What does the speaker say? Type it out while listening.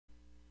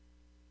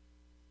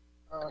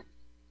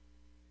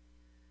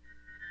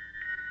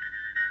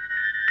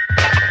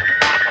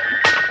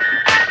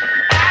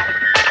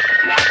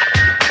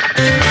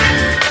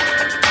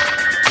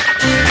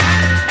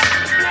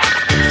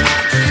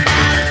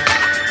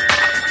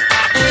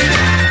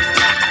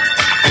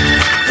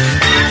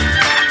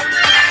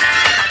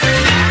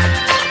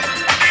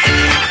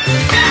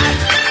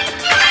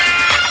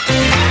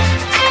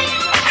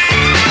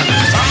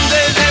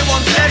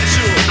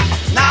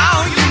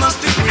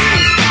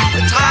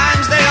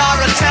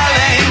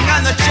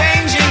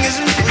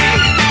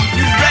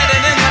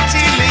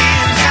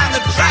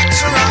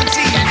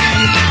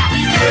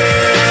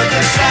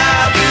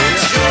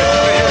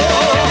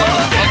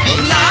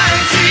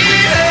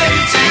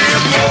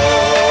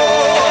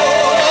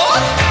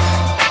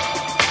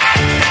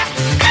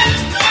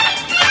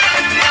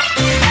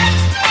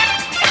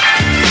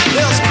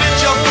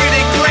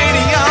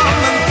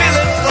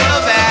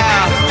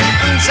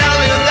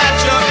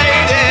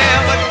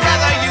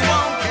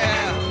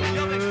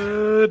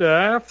Good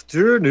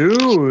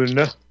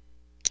afternoon,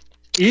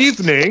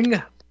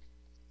 evening,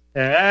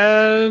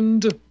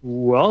 and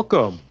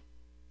welcome.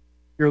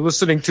 You're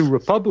listening to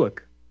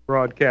Republic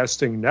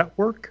Broadcasting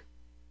Network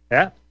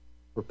at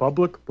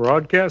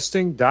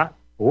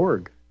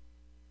republicbroadcasting.org.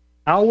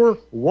 Hour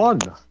one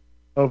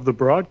of the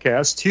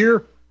broadcast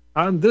here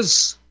on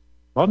this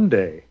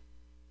Monday,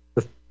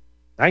 the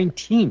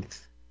 19th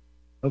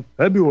of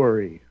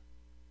February,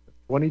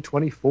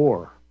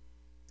 2024.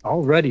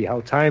 Already,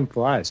 how time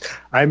flies.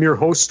 I'm your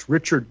host,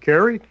 Richard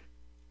Kary,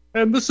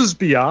 and this is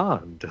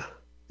Beyond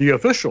the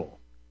Official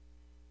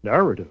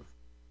Narrative.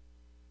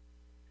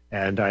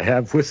 And I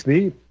have with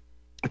me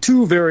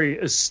two very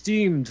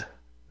esteemed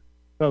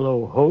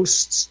fellow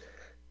hosts.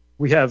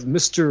 We have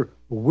Mr.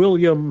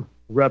 William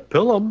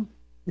Repillem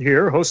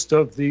here, host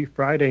of the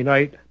Friday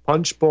Night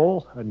Punch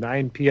Bowl at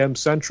 9 p.m.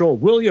 Central.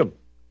 William,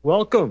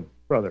 welcome,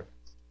 brother.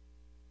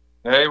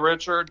 Hey,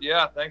 Richard.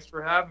 Yeah, thanks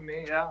for having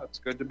me. Yeah, it's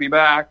good to be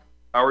back.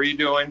 How are you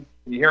doing?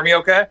 Can you hear me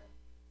okay?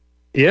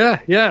 Yeah,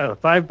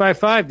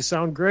 5x5. You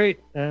sound great.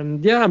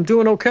 And yeah, I'm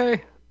doing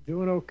okay.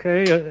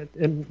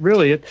 And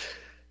really, it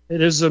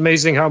is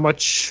amazing how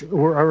much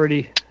we're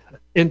already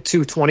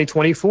into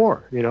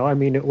 2024. You know, I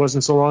mean, it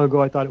wasn't so long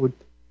ago I thought it would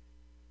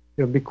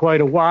be quite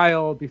a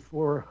while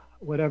before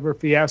whatever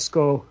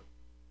fiasco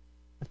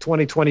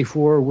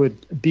 2024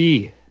 would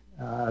be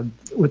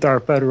with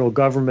our federal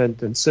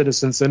government and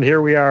citizens. And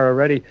here we are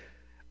already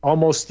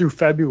almost through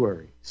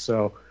February.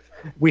 So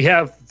we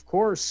have, of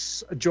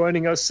course,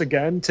 joining us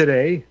again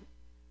today,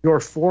 your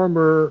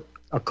former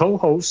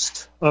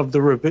co-host of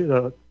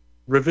the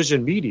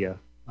Revision Media,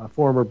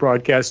 former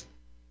broadcast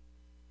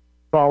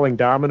Falling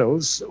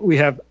Dominoes. We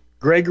have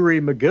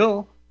Gregory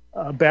McGill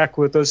back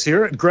with us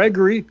here.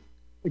 Gregory,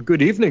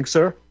 good evening,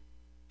 sir.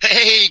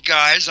 Hey,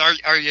 guys.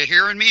 Are you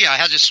hearing me? I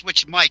had to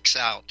switch mics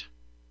out.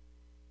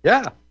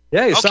 Yeah,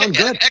 you sound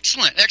good.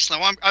 Excellent.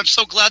 Well, I'm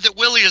so glad that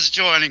Willie is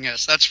joining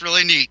us. That's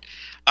really neat.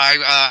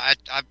 I'm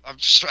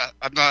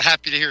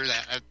happy to hear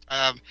that.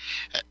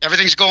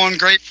 Everything's going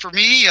great for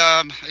me.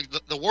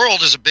 The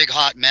world is a big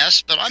hot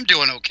mess, but I'm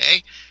doing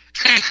okay.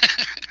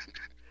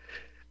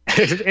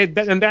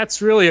 And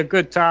that's really a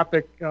good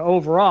topic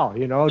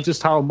overall,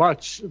 just how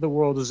much the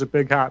world is a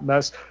big hot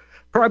mess.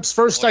 Perhaps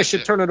first I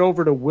should turn it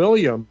over to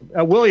William.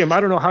 William,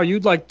 I don't know how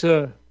you'd like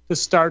to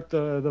start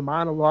the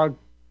monologue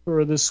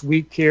for this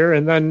week here,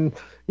 and then,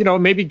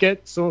 maybe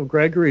get some of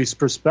Gregory's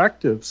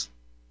perspectives.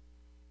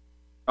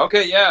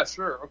 Okay, yeah,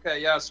 sure.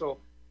 Okay, yeah, so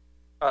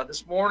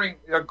this morning,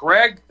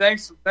 Greg,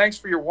 thanks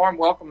for your warm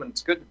welcome, and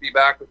it's good to be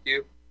back with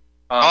you.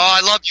 I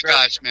love you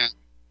guys, man.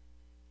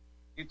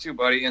 You too,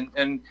 buddy.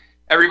 And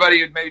everybody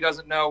who maybe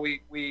doesn't know,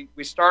 we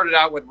started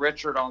out with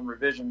Richard on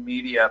Revision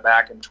Media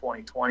back in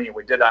 2020, and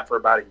we did that for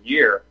about a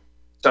year.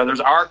 So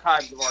there's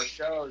archives of our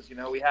shows.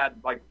 We had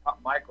like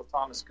Michael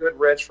Thomas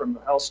Goodrich from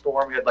the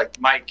Hellstorm. We had like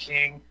Mike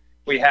King.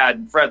 We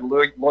had Fred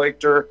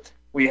Leuchter.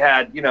 We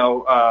had, we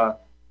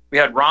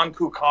had Ron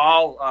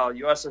Kukal,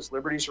 USS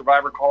Liberty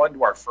survivor, call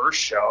into our first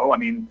show. I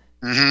mean,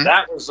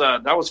 that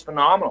was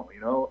phenomenal,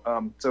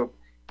 So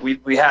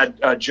we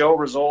had Joe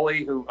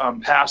Rizzoli, who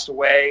passed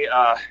away.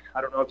 I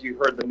don't know if you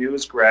heard the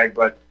news, Greg,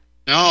 but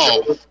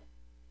no,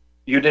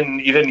 you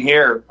didn't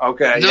hear.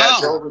 Okay, no. Yeah,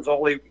 Joe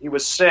Rizzoli, he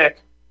was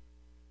sick,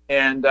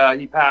 and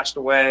he passed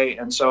away.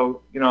 And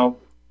so,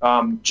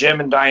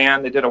 Jim and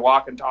Diane, they did a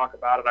walk and talk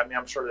about it. I mean,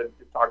 I'm sure they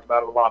talked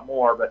about it a lot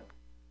more, but.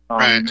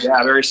 Right.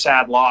 Yeah, very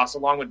sad loss,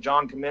 along with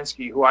John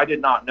Kaminsky, who I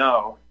did not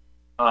know,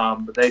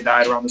 but they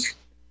died around the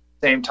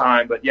same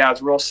time. But yeah,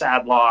 it's a real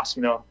sad loss.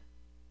 Joe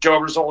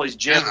Rizzoli's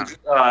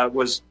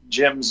was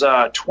Jim's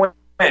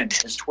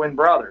his twin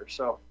brother.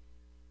 So,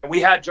 and we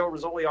had Joe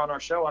Rizzoli on our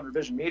show on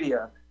Revision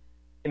Media,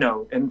 in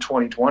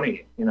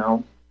 2020.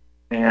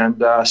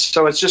 And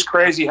so it's just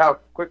crazy how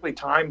quickly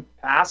time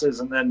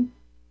passes, and then,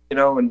 he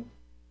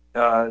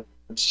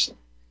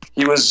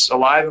was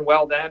alive and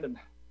well then, and.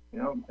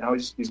 Now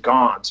he's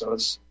gone. So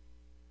it's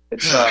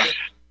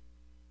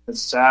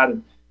sad.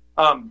 And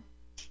I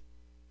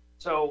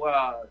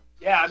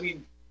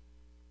mean,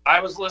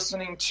 I was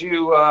listening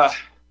to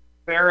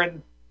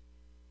Farron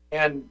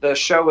and the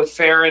show with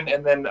Farron,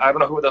 and then I don't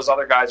know who those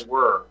other guys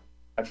were.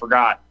 I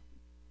forgot.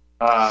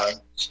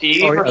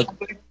 Steve or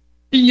something?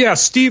 Yeah,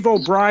 Steve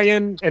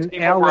O'Brien and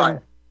Alan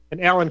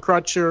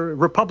Crutcher,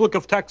 Republic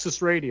of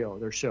Texas Radio,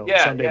 their show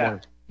Sunday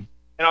morning.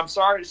 And I'm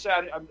sorry to say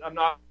I'm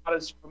not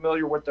as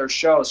familiar with their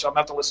show, so I'm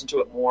going to have to listen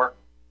to it more.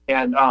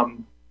 And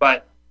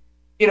but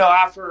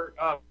after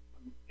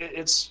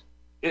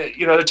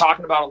they're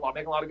talking about a lot,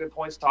 making a lot of good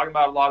points, talking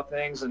about a lot of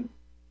things, and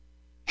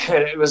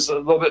it was a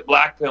little bit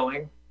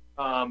blackpilling.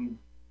 And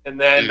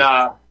then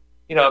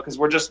because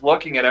we're just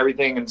looking at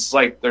everything, and it's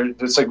like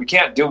we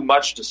can't do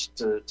much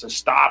to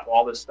stop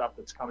all this stuff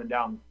that's coming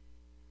down the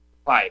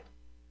pipe.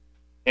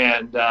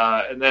 And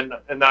then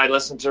I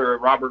listened to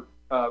Robert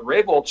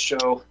Raybolt's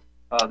show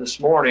this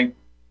morning,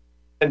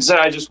 and said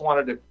I just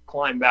wanted to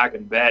climb back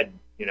in bed,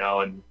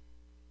 and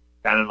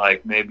kind of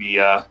like maybe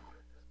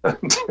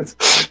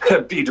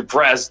be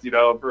depressed,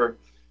 for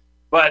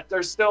but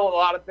there's still a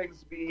lot of things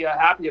to be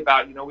happy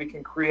about. You know, we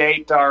can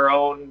create our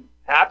own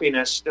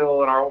happiness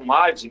still in our own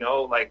lives. You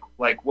know,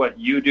 like what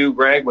you do,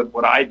 Greg, with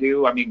what I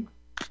do. I mean,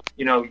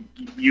 you know,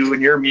 you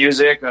and your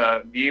music,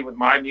 me with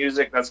my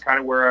music. That's kind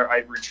of where I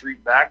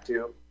retreat back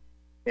to.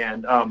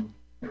 And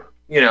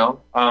you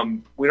know,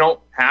 we don't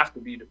have to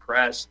be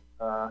depressed.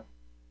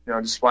 You know,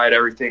 despite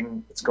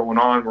everything that's going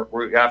on,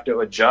 we have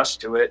to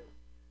adjust to it.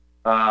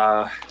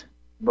 But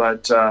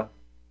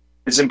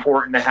it's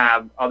important to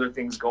have other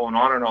things going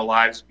on in our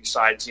lives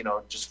besides, you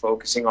know, just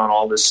focusing on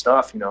all this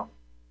stuff, you know.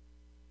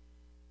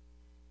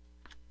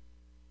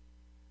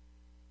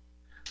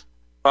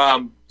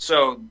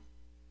 So,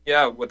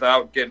 yeah,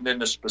 without getting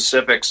into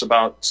specifics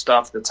about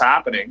stuff that's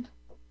happening,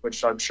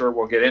 which I'm sure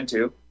we'll get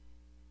into,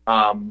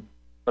 let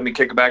me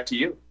kick it back to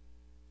you.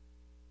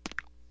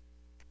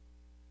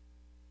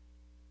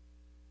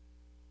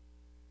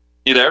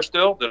 You there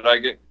still? Did I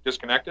get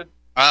disconnected?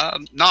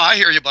 No, I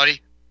hear you,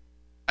 buddy.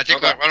 I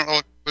think Okay. I don't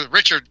know.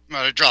 Richard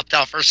might have dropped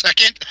out for a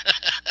second.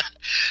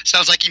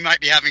 Sounds like he might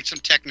be having some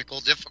technical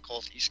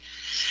difficulties.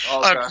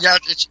 Okay. Yeah,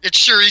 it's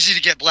sure easy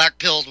to get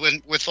black-pilled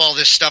with all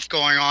this stuff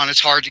going on. It's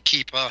hard to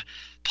keep a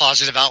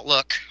positive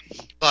outlook.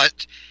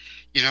 But,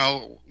 you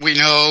know, we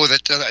know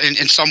that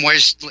in some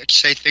ways, let's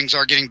say things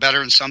are getting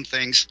better in some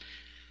things.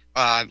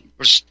 There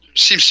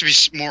seems to be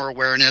more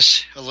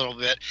awareness a little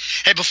bit.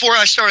 Hey, before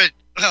we start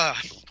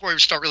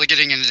really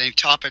getting into any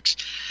topics,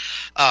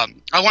 I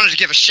wanted to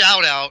give a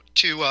shout out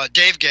to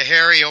Dave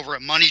Kary over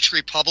at Money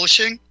Tree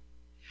Publishing.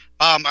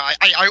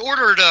 I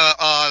ordered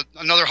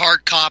another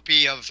hard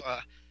copy of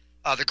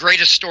The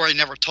Greatest Story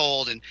Never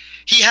Told, and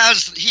he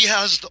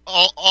has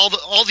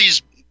all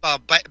these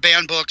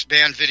banned books,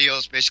 banned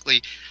videos,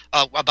 basically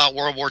about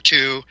World War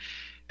II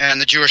and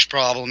the Jewish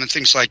problem and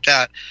things like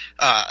that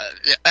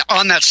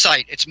on that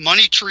site. It's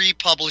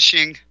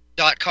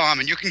moneytreepublishing.com,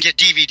 and you can get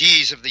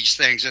DVDs of these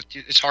things.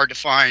 It's hard to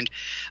find.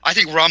 I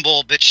think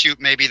Rumble, BitChute,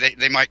 maybe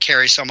they might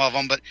carry some of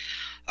them, but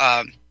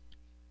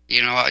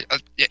you know,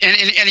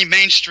 any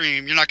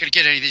mainstream, you're not going to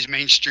get any of these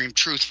mainstream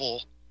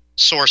truthful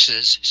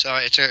sources. So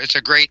it's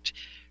a great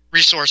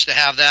resource to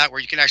have that, where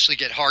you can actually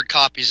get hard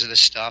copies of this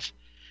stuff.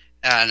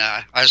 And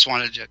I just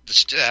wanted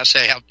to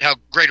say how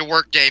great a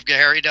work Dave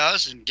Kary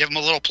does, and give him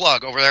a little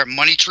plug over there at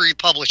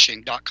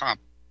moneytreepublishing.com.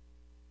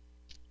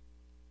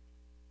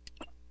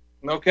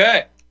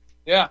 Okay.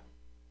 Yeah.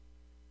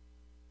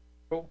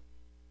 Cool.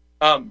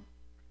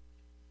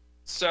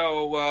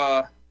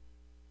 So,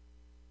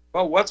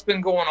 well, what's been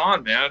going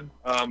on, man?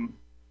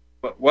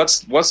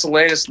 What's the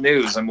latest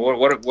news? I mean,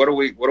 what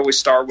do we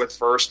start with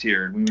first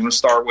here? We want to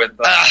start with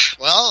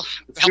well,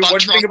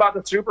 what do you think about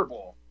the Super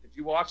Bowl? Did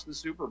you watch the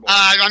Super Bowl?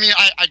 I mean,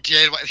 I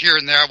did here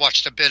and there. I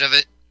watched a bit of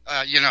it.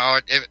 You know,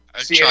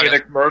 see any of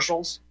the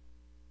commercials?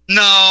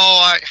 No,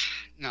 I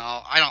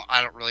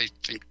don't really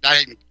think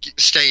I didn't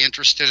stay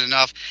interested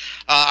enough.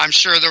 I'm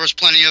sure there was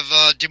plenty of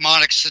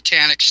demonic,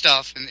 satanic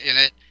stuff in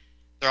it.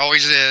 There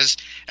always is,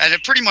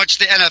 and pretty much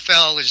the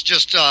NFL is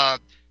just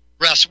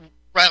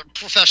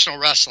professional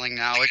wrestling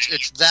now.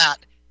 It's that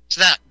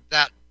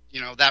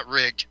you know, that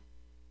rigged.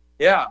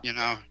 Yeah, you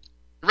know,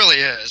 it really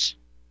is.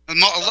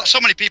 And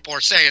so many people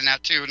are saying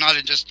that too, not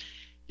in just,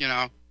 you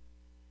know,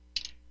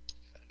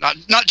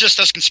 not just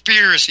us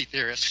conspiracy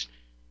theorists,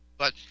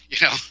 but, you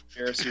know,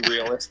 conspiracy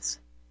realists.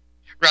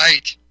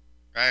 Right.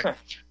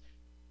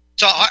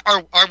 So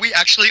are we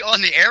actually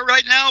on the air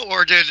right now,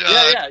 or did?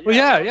 Well,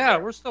 yeah,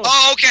 we're still.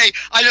 Oh, okay.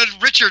 I know,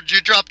 Richard,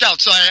 you dropped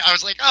out, so I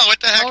was like, oh, what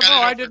the heck? Oh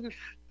no, I didn't.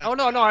 Oh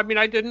no, I mean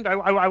I didn't.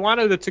 I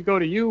wanted it to go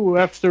to you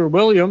after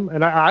William,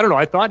 and I don't know.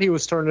 I thought he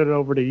was turning it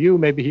over to you.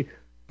 Maybe he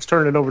was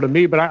turning it over to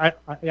me, but I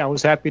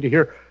was happy to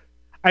hear.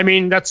 I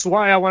mean, that's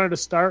why I wanted to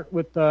start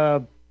with.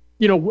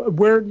 You know,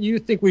 where do you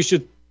think we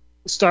should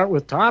start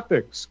with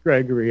topics,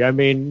 Gregory? I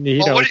mean,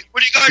 you know, what do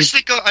you guys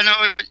think of? I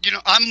know, you know,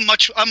 I'm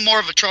more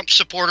of a Trump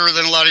supporter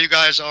than a lot of you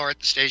guys are at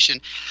the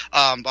station.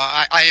 But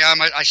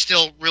I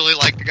still really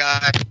like the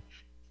guy.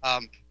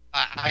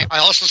 I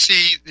also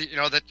see, you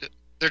know, that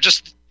they're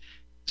just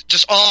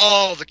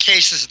all the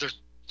cases they're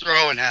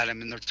throwing at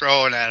him, and they're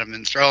throwing at him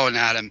and throwing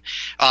at him.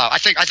 I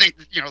think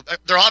you know,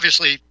 they're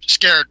obviously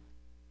scared.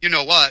 You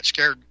know what?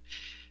 Scared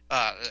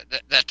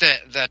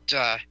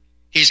that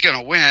he's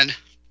going to win,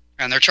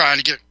 and they're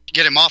trying to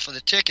get him off of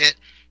the ticket.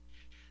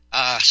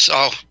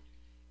 So,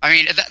 I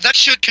mean, that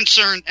should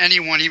concern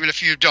anyone, even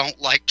if you don't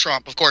like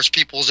Trump. Of course,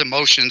 people's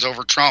emotions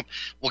over Trump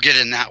will get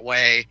in that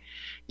way,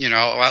 you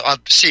know, of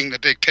seeing the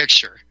big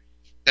picture.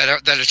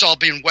 That it's all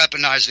being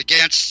weaponized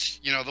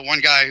against, you know, the one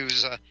guy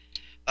who's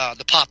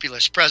the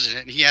populist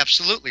president. And he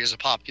absolutely is a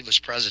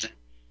populist president.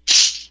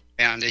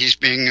 And he's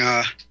being, you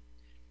know,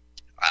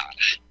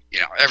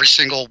 every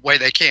single way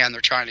they can,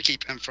 they're trying to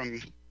keep him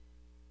from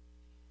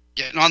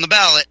getting on the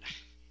ballot.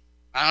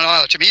 I don't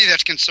know. To me,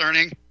 that's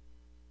concerning.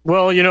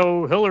 Well, you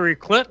know, Hillary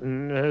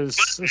Clinton is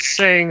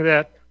saying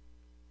that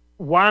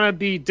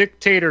wannabe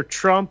dictator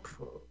Trump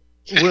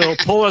will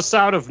pull us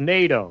out of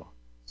NATO.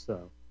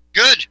 So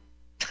good.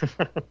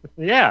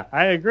 Yeah,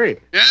 I agree.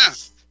 Yeah.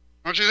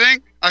 Don't you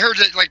think? I heard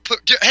that, like,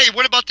 hey,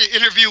 what about the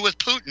interview with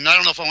Putin? I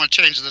don't know if I want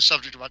to change the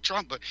subject about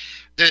Trump, but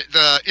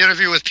the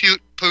interview with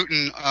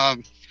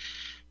Putin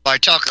by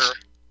Tucker.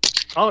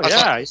 Oh,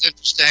 yeah. It's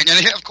interesting.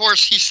 And, of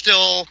course, he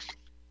still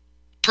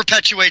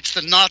perpetuates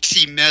the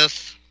Nazi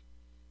myth.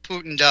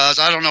 Putin does.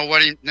 I don't know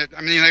what he...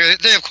 I mean,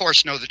 they, of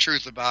course, know the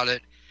truth about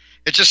it.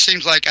 It just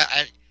seems like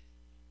I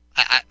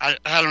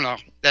don't know.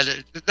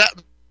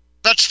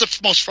 That's the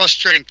most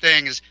frustrating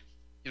thing is,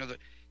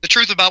 the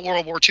truth about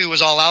World War II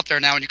is all out there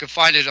now, and you can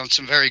find it on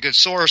some very good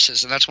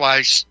sources, and that's why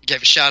I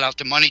gave a shout-out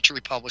to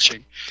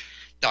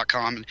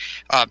moneytreepublishing.com,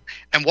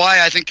 and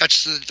why I think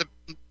that's the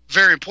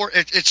very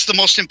important. It's the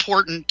most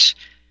important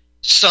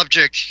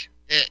subject,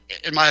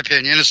 in my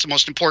opinion. It's the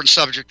most important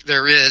subject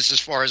there is as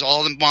far as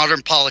all the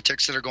modern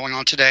politics that are going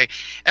on today.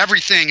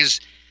 Everything is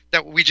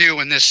that we do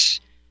in this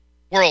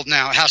world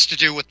now has to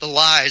do with the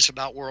lies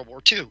about World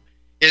War II.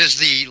 It is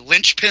the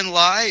linchpin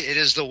lie. It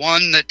is the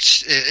one that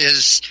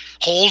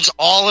holds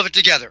all of it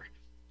together.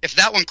 If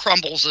that one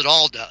crumbles, it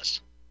all does.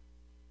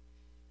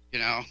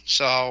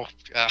 So,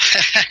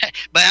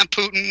 but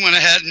Putin went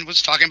ahead and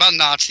was talking about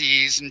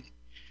Nazis and,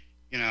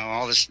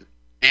 all this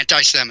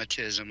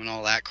anti-Semitism and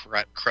all that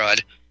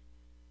crud.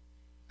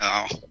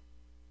 Oh,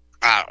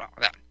 I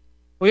don't know.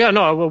 Well, yeah,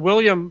 no. Well,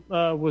 William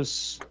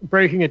was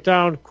breaking it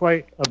down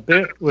quite a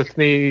bit with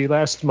me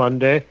last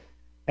Monday.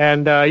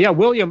 And,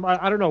 William,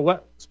 I don't know,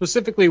 what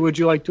specifically would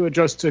you like to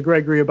address to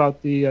Gregory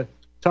about the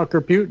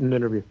Tucker Putin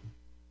interview?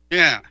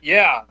 Yeah.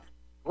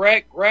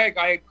 Greg,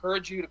 I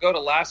encourage you to go to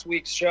last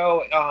week's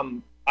show.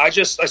 I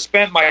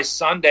spent my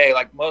Sunday,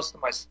 like most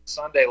of my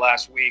Sunday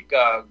last week,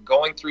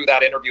 going through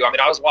that interview. I mean,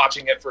 I was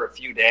watching it for a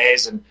few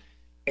days and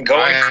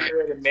going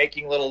through it and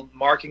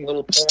marking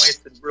little points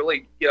and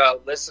really,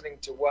 listening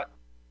to what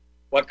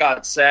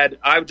got said.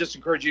 I would just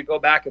encourage you to go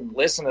back and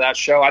listen to that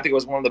show. I think it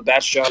was one of the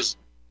best shows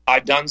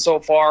I've done so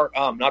far.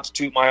 Not to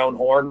toot my own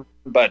horn,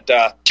 but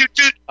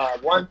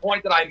one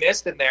point that I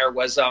missed in there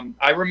was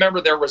I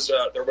remember there was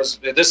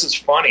this is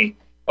funny.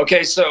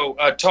 Okay, so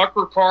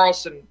Tucker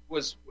Carlson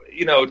was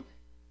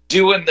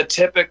doing the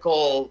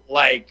typical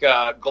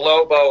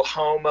globo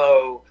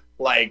homo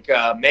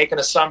make an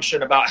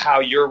assumption about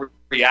how your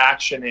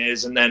reaction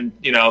is, and then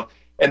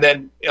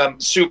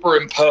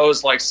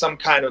superimpose some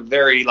kind of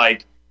very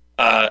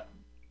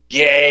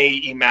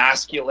gay,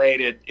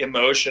 emasculated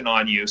emotion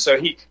on you. So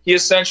he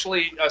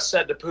essentially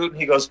said to Putin,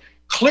 he goes,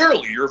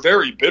 clearly you're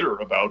very bitter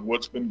about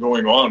what's been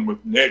going on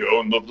with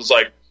NATO. And it was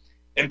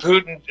and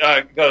Putin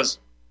goes,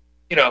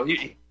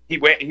 he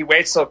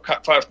waits till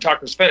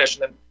Tucker's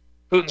finished. And then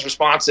Putin's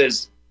response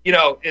is,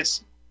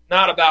 it's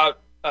not about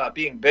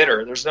being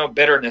bitter. There's no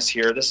bitterness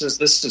here. This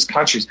is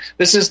countries.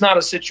 This is not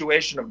a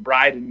situation of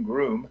bride and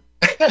groom.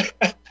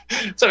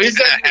 So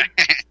he's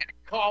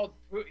called,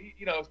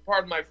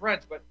 pardon my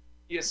French, but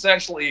he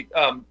essentially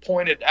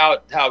pointed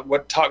out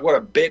what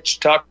a bitch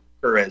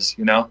Tucker is,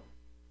 and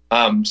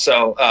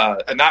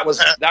that was,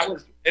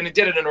 and he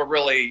did it in a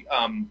really,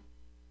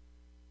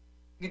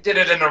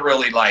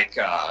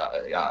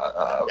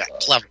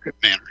 clever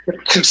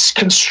manner,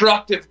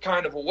 constructive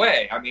kind of a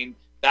way. I mean,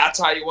 that's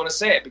how you want to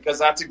say it, because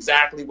that's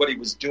exactly what he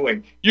was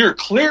doing. You're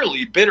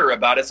clearly bitter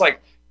about it. It's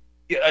like,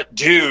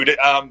 dude,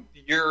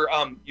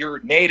 your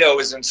NATO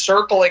is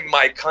encircling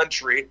my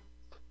country.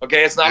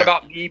 Okay, it's not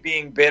about me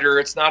being bitter.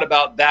 It's not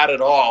about that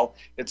at all.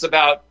 It's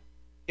about,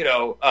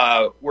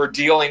 we're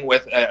dealing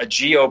with a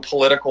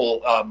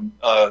geopolitical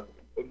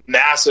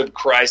massive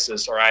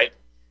crisis. All right.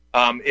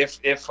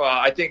 If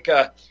I think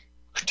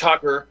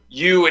Tucker,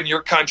 you and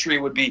your country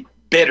would be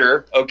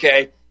bitter.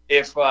 Okay,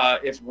 if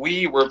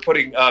we were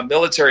putting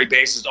military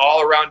bases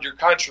all around your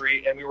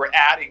country and we were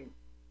adding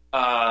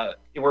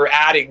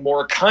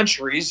more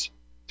countries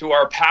to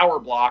our power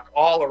block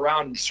all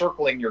around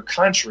encircling your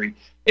country.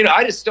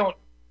 I just don't.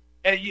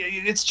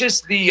 It's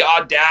just the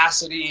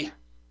audacity,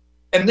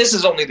 and this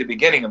is only the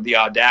beginning of the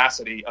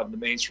audacity of the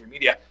mainstream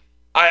media.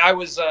 I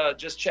was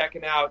just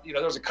checking out,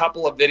 there's a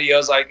couple of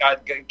videos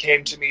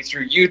came to me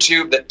through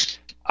YouTube that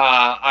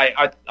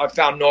I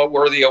found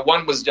noteworthy.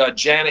 One was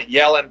Janet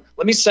Yellen.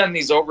 Let me send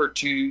these over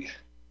to you.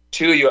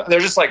 They're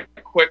just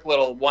quick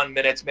little 1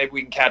 minutes. Maybe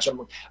we can catch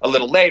them a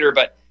little later.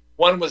 But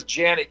one was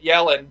Janet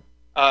Yellen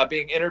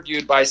being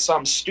interviewed by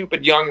some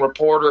stupid young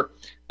reporter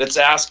that's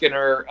asking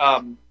her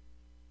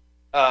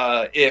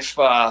if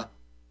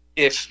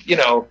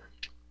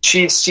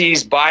she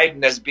sees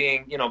Biden as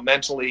being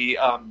mentally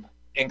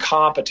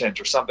incompetent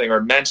or something,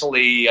 or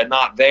mentally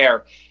not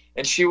there.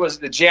 And she was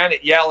the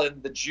Janet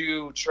Yellen, the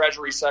Jew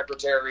Treasury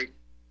Secretary.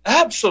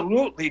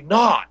 Absolutely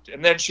not.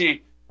 And then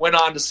she went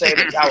on to say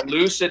that how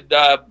lucid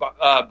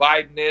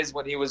Biden is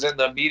when he was in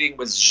the meeting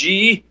with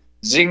Xi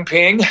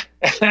Jinping.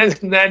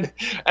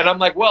 And I'm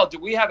like, well, do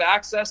we have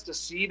access to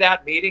see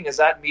that meeting? Is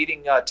that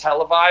meeting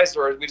televised,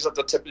 or we just have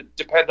to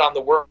depend on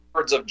the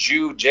words of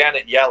Jew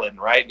Janet Yellen,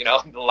 right?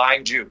 The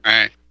lying Jew,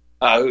 right?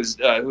 Who's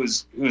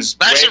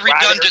that's a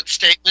redundant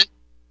statement.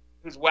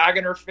 Who's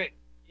wagging her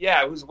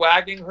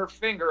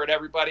finger at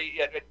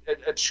everybody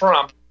at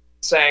Trump,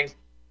 saying,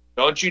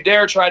 don't you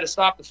dare try to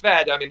stop the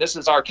Fed. I mean, this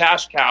is our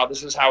cash cow.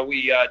 This is how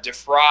we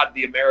defraud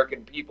the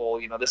American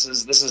people. This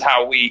is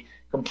how we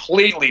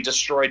completely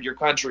destroyed your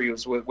country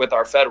with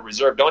our Federal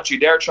Reserve. Don't you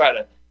dare try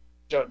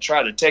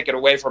to take it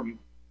away from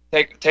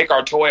take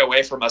our toy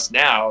away from us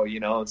now.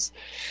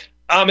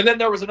 And then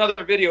there was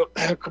another video.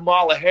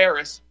 Kamala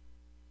Harris,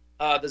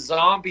 the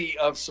zombie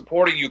of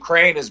supporting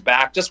Ukraine, is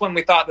back. Just when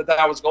we thought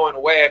that was going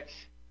away,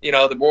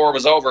 the war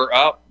was over.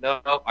 Oh,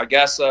 no, I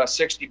guess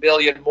 $60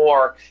 billion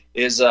more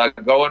is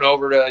going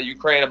over to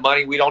Ukraine of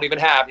money we don't even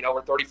have.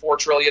 We're $34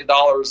 trillion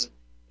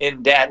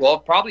in debt. Well,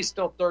 probably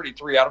still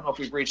 33. I don't know if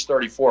we've reached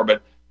 34,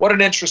 but what an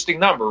interesting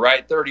number,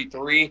 right?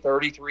 33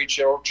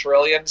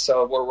 trillion.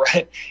 So we're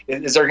right.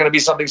 Is there going to be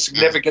something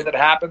significant that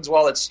happens?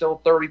 Well, it's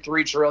still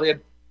 33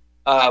 trillion.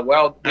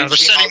 We're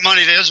sending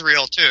money to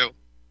Israel, too.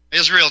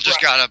 Israel just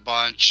got a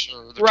bunch.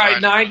 Right,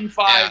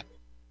 95.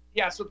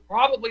 Yeah, so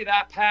probably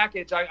that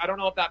package. I don't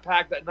know if that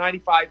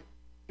 $95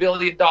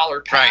 billion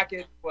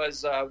package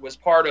was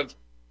part of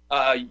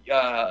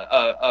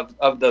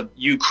the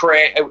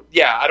Ukraine.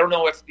 Yeah, I don't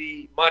know if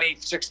the money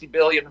 $60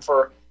 billion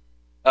for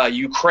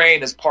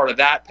Ukraine is part of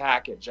that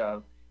package,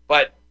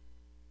 but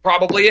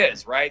probably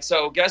is, right?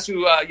 So guess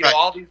who? Right.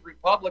 All these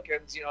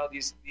Republicans,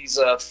 these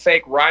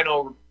fake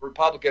rhino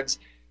Republicans,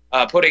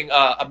 putting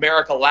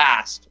America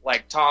last,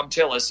 like Tom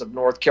Tillis of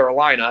North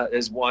Carolina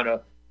is one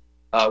of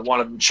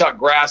them, Chuck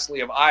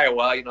Grassley of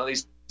Iowa.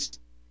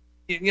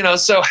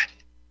 So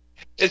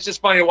it's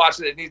just funny to watch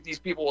that these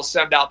people will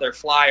send out their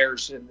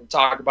flyers and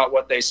talk about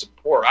what they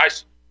support. I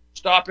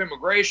stop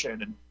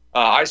immigration, and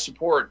I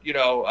support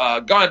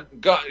gun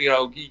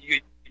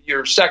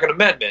your Second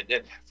Amendment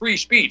and free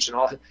speech and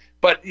all.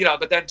 But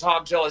then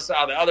Tom Tillis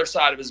on the other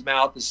side of his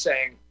mouth is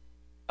saying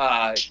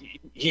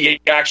he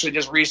actually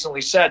just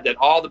recently said that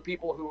all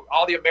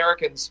the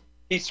Americans.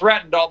 He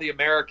threatened all the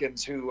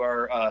Americans who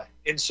are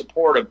in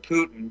support of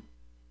Putin,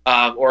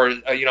 or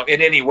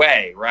in any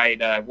way,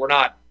 right? We're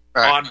not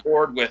on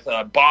board with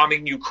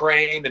bombing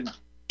Ukraine and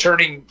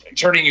turning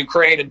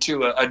Ukraine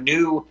into a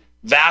new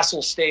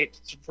vassal state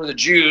for the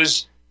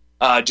Jews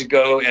to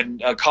go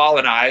and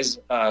colonize,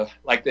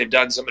 like they've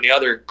done so many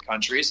other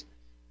countries.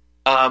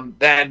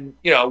 Then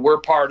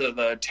we're part of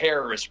the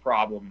terrorist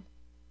problem.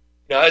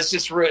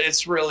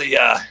 It's really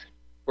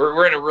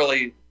we're in a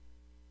really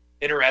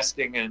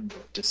interesting and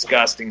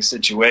disgusting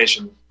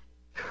situation.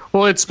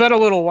 Well, it's been a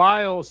little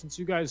while since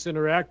you guys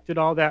interacted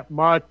all that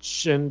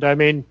much, and I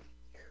mean,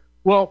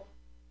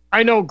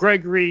 I know,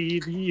 Gregory,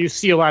 you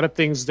see a lot of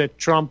things that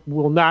Trump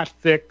will not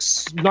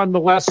fix.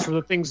 Nonetheless, for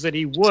the things that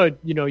he would,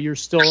 you're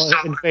still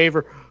in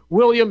favor.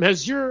 William,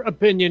 has your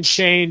opinion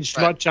changed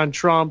much on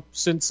Trump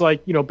since,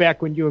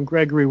 back when you and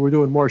Gregory were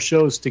doing more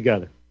shows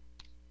together?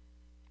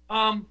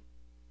 A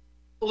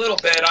little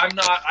bit.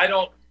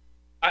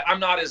 I'm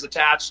not as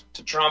attached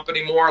to Trump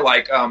anymore.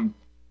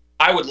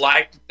 I would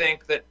like to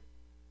think that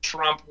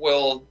Trump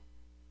will,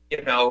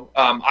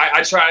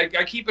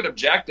 I keep it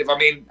objective. I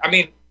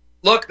mean,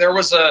 look, there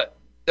was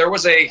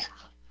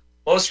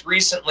most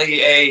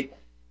recently a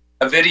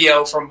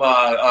video from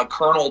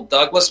Colonel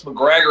Douglas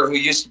McGregor, who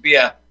used to be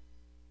a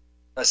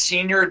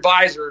senior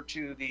advisor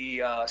to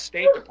the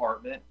State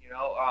Department,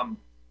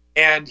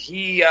 and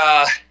he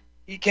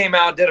came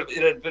out and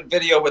did a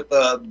video with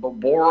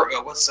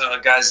what's the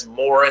guy's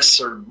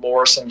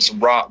Morrison's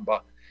Rob.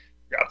 I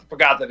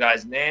forgot the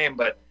guy's name,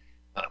 but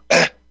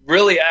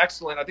really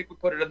excellent. I think we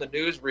put it in the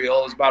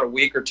newsreel. It was about a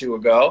week or two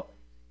ago,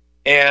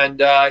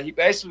 and he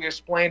basically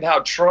explained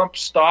how Trump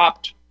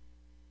stopped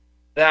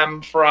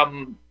them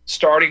from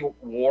starting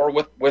war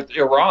with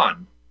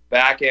Iran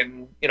back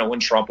in when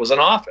Trump was in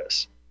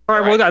office. All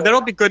right, well,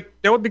 that'll be good.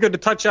 That would be good to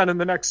touch on in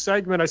the next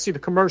segment. I see the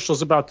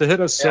commercials about to hit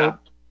us. So,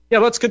 yeah,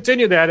 let's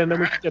continue that, and then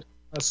we can get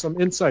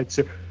some insights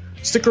here.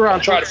 Stick around.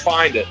 I'll try to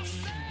find it.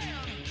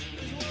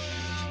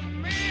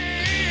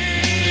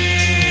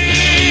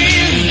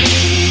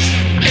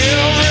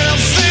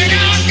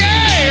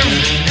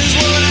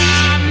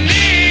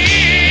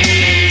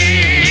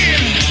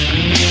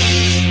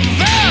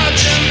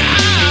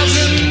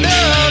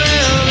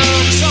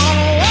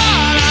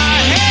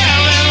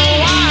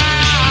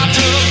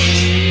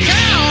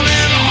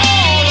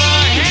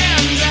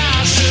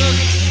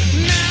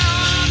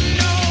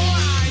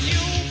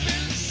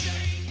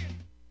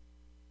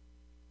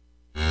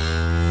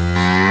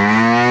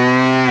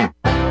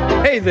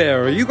 Hey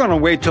there, are you going to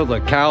wait till the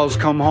cows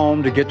come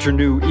home to get your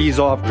new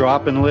ease-off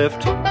drop-and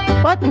lift?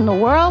 What in the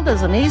world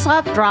is an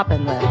ease-off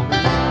drop-and lift?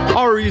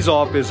 Our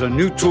ease-off is a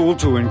new tool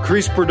to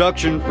increase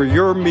production for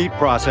your meat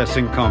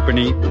processing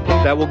company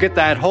that will get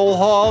that whole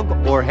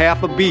hog or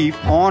half a beef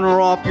on or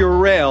off your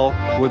rail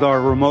with our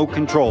remote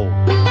control.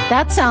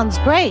 That sounds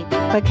great,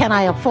 but can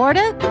I afford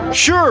it?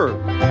 Sure,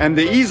 and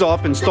the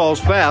ease-off installs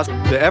fast.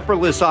 The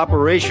effortless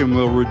operation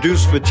will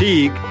reduce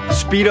fatigue,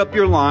 speed up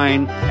your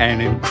line,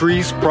 and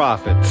increase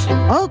profits.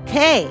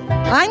 Okay,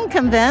 I'm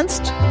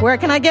convinced. Where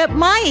can I get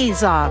my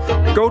ease-off?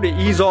 Go to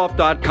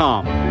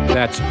easeoff.com.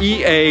 That's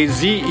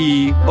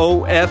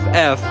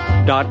EAZEOFF.com.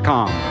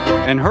 easeoff.com.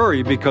 And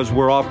hurry, because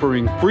we're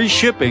offering free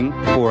shipping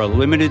for a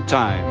limited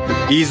time.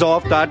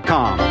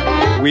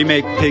 easeoff.com. We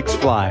make pigs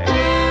fly.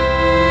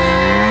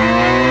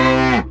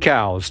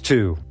 Cows,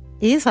 too.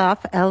 Ease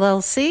Off,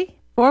 LLC,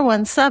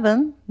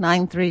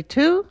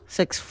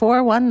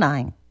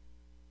 417-932-6419.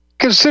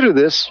 Consider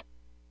this.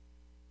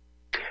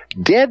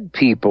 Dead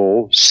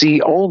people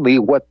see only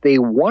what they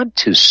want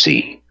to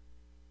see.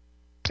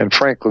 And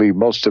frankly,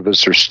 most of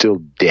us are still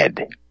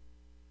dead.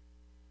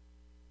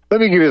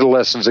 Let me give you the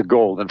lessons of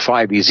gold in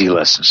 5 easy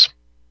lessons.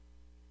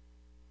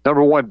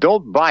 Number 1,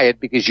 don't buy it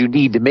because you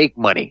need to make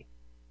money.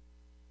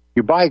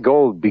 You buy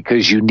gold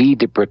because you need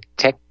to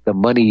protect the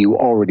money you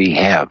already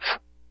have.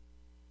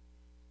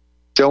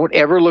 Don't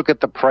ever look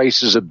at the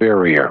price as a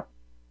barrier.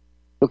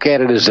 Look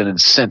at it as an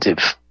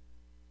incentive.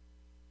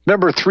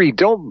 Number 3,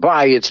 don't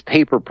buy its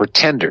paper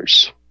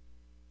pretenders.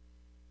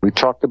 We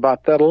talked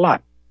about that a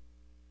lot.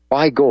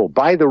 Buy gold.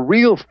 Buy the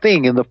real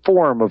thing in the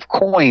form of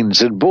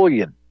coins and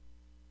bullion.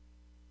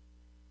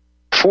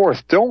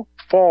 4th, don't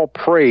fall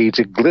prey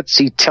to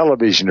glitzy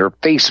television or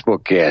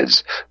Facebook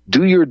ads.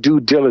 Do your due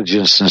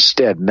diligence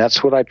instead, and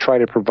that's what I try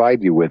to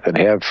provide you with and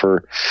have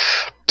for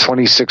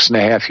 26 and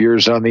a half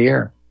years on the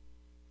air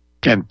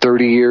and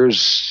 30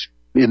 years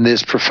in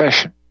this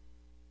profession.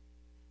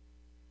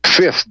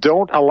 5th,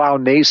 don't allow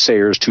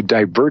naysayers to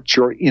divert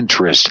your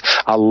interest.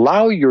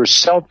 Allow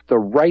yourself the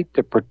right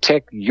to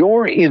protect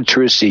your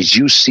interests as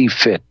you see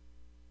fit.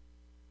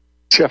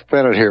 Jeff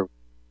Bennett here.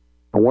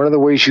 And one of the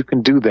ways you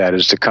can do that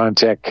is to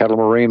contact Kettle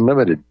Moraine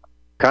Limited.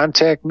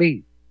 Contact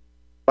me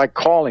by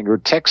calling or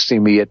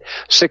texting me at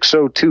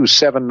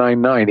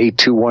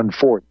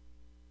 602-799-8214.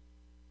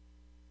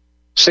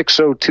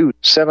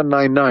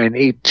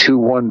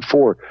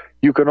 602-799-8214.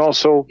 You can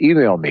also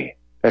email me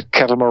at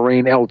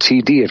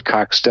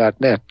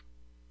kettlemaraineltd@cox.net.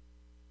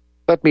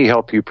 Let me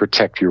help you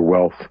protect your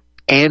wealth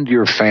and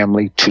your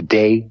family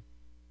today.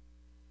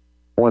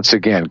 Once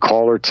again,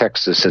 call or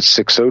text us at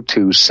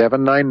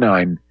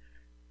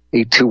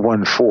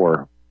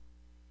 602-799-8214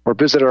 or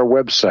visit our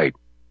website,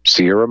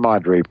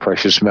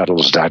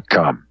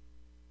 SierraMadrePreciousMetals.com.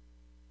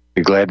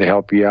 Be glad to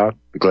help you out.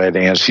 Be glad to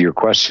answer your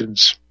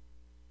questions.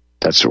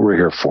 That's what we're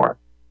here for.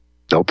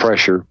 No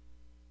pressure,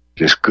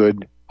 just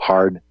good,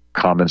 hard,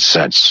 common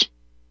sense.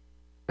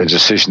 The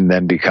decision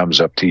then becomes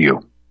up to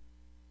you.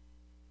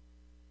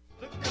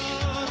 The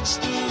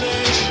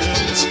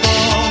constellations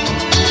fall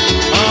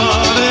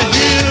on a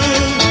hill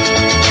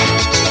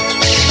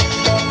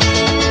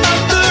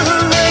under a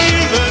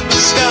raven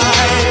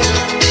sky.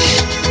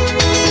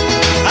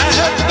 I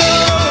have no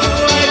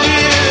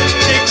idea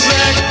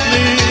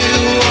exactly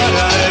what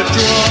I've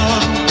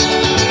drawn.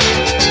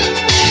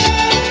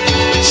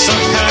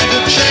 Some kind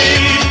of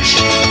change,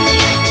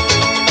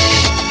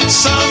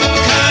 some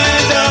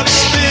kind of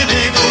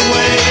spinning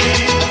away.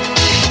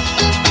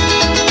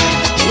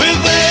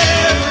 With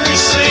every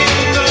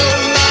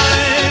single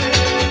line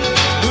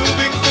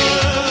moving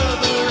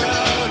further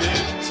out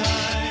in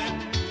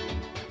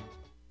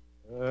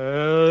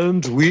time.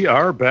 And we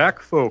are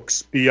back,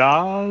 folks,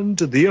 beyond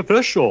the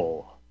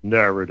official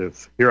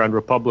narrative here on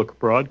Republic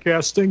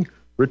Broadcasting.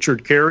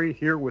 Richard Kary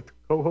here with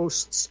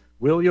co-hosts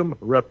William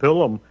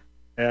Repillem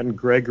and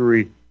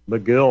Gregory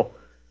McGill.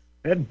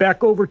 And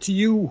back over to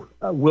you,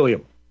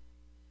 William.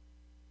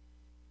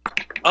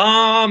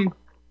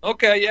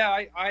 Okay,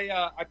 yeah,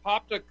 I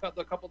popped a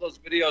couple of those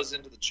videos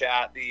into the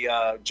chat.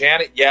 The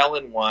Janet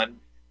Yellen one.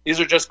 These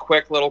are just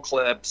quick little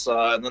clips,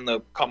 and then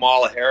the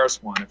Kamala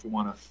Harris one, if you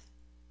want to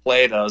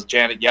play those.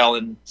 Janet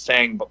Yellen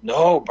saying,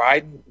 "No,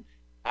 Biden,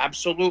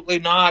 absolutely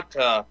not."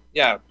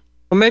 Yeah.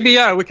 Well, maybe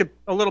we could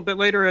a little bit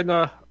later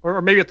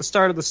or maybe at the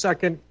start of the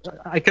second.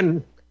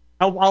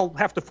 I'll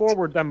have to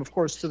forward them, of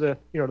course, to the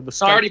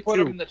Skype. I already put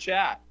 2. them in the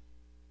chat.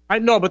 I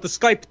know, but the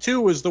Skype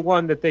 2 is the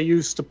one that they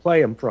use to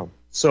play them from.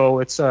 So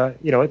it's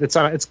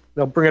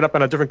they'll bring it up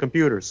on a different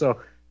computer. So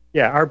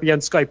yeah, RBN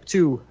Skype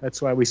 2.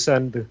 That's why we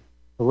send the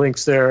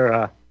links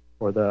there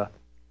for the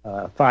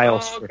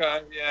files. Oh,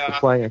 okay, for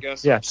playing. I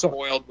guess yeah, I'm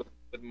spoiled with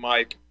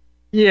Mike.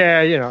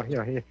 Yeah,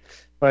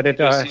 but it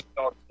He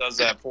does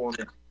that for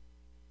me.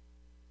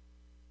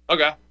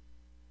 Okay.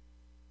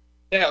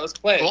 Yeah, let's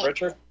play it,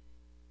 Richard.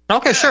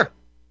 Okay, sure.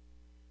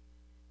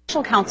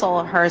 Special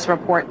counsel, HERS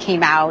report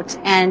came out,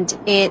 and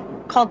it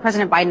called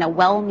President Biden a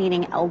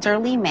well-meaning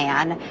elderly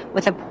man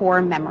with a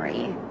poor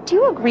memory. Do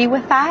you agree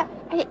with that?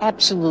 I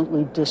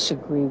absolutely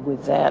disagree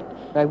with that.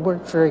 I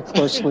work very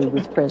closely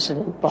with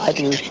President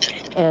Biden,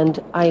 and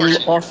I'm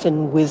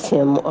often with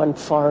him on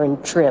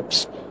foreign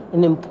trips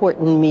and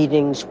important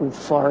meetings with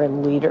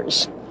foreign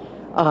leaders.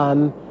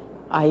 In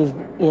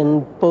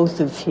both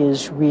of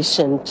his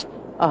recent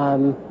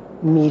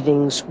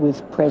meetings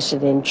with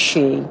President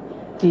Xi,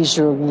 these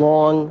are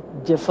long,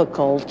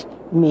 difficult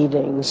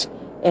meetings,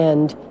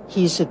 and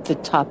he's at the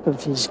top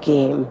of his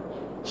game.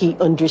 He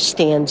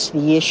understands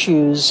the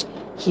issues.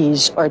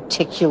 He's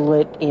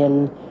articulate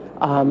in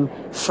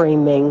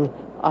framing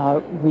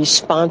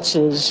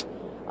responses,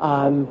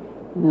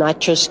 not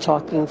just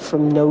talking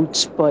from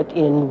notes, but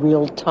in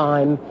real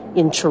time,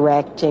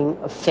 interacting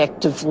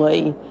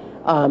effectively.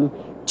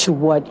 to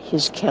what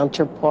his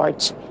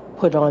counterparts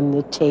put on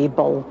the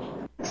table.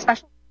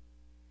 Special.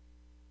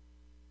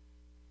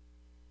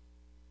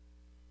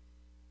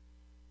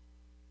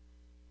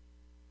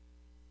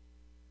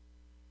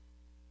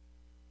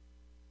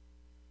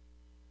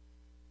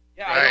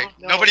 Yeah, Right.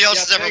 Nobody else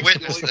has ever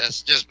witnessed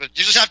this. But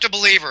you just have to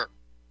believe her.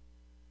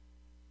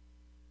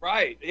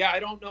 Right. Yeah, I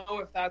don't know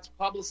if that's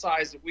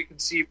publicized that we can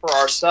see for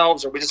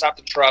ourselves, or we just have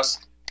to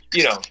trust,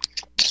 Janet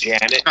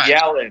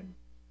Yellen.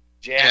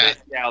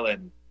 Janet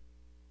Yellen.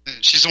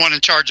 She's the one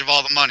in charge of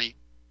all the money.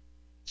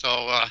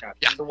 So,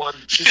 She's the one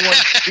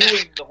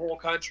doing the whole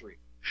country.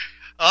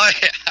 Oh,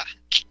 yeah.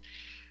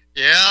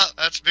 Yeah,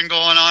 that's been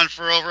going on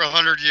for over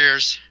 100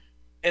 years.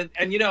 And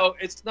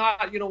it's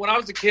not, when I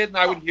was a kid and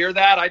I would hear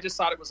that, I just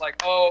thought it was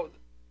like,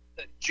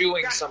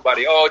 Jewing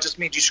somebody. Oh, it just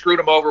means you screwed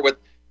them over with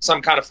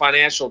some kind of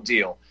financial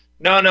deal.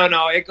 No.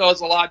 It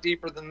goes a lot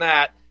deeper than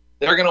that.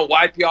 They're going to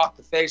wipe you off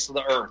the face of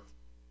the earth.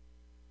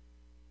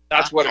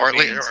 That's what it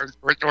means.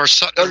 Or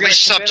at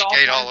least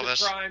subjugate all of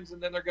us. Crimes,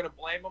 and then they're going to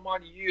blame them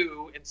on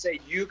you and say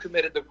you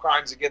committed the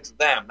crimes against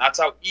them. That's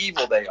how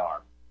evil they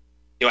are.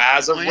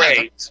 As a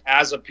race,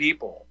 as a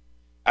people,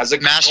 as a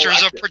masters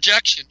collective. of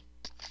projection.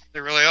 They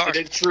really are.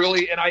 It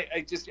truly, and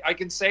I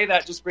can say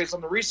that just based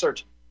on the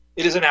research.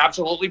 It is an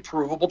absolutely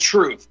provable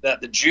truth that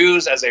the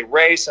Jews, as a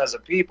race, as a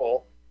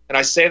people, and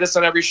I say this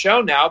on every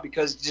show now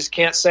because you just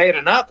can't say it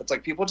enough. It's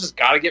like people just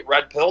got to get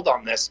red pilled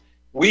on this.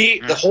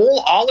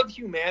 All of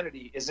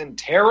humanity is in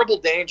terrible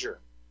danger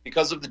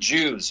because of the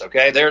Jews.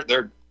 Okay,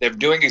 they're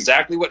doing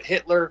exactly what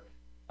Hitler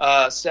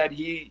said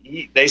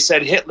they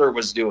said Hitler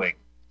was doing.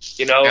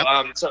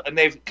 And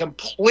they've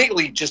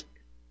completely just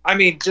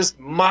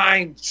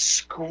mind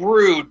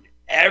screwed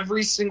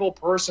every single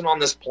person on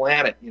this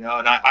planet. And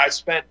I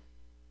spent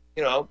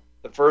the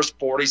first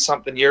 40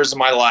 something years of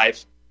my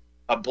life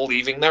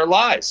believing their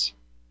lies.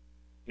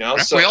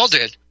 So we all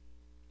did.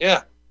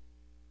 Yeah.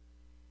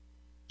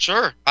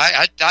 Sure.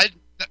 It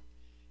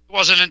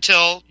wasn't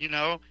until,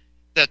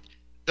 that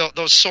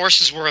those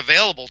sources were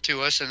available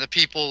to us, and the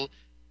people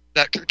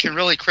that can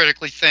really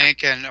critically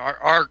think and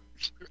are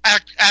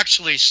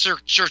actually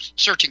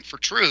searching for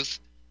truth,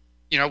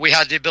 we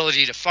had the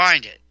ability to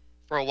find it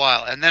for a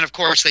while. And then, of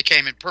course, they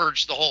came and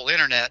purged the whole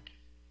internet.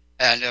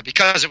 And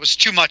because it was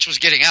too much was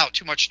getting out,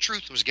 too much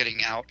truth was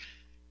getting out,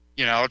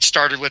 it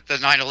started with the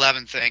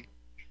 9/11 thing.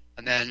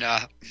 And then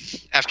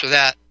after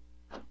that,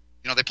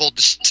 they pulled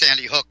the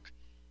Sandy Hook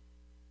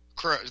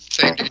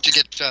thing to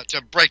get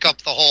to break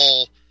up the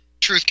whole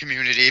truth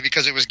community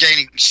because it was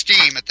gaining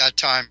steam at that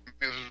time.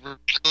 It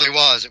really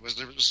was. It was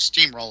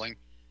steamrolling,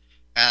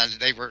 and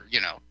they were,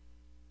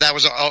 that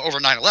was over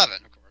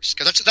 9/11, of course,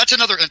 because that's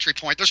another entry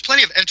point. There's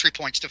plenty of entry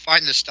points to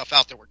find this stuff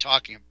out that we're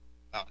talking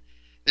about.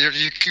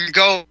 You can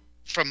go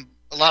from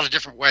a lot of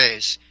different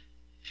ways,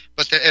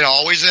 but it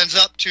always ends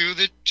up to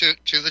the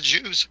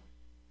Jews.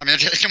 I mean,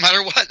 no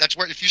matter what, that's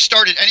where if you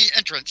start at any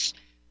entrance,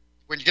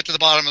 when you get to the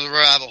bottom of the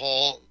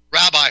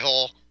rabbi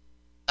hole,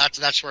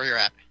 that's where you're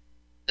at.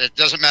 It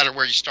doesn't matter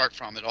where you start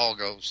from; it all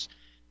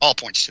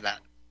points to that.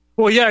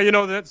 Well, yeah,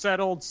 that's that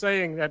old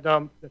saying that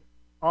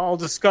all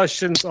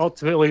discussions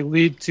ultimately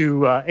lead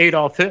to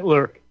Adolf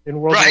Hitler in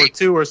World War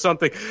II or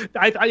something.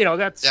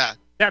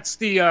 That's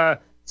the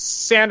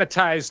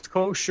sanitized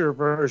kosher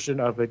version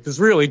of it. Because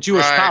really,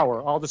 Jewish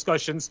power, all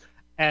discussions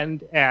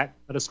end at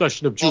a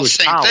discussion of Jewish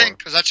power. Same thing,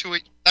 because that's who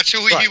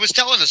he was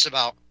telling us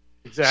about.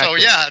 Exactly.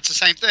 So yeah, it's the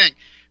same thing.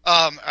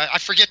 I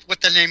forget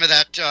what the name of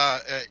that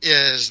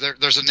is.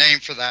 There's a name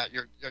for that.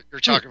 You're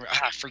talking about.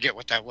 I forget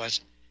what that was.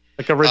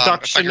 Like a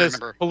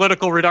reductionist,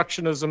 political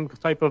reductionism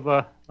type of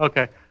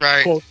okay.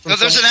 Right. No,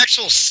 there's an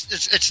actual.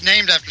 It's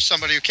named after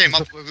somebody who came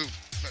up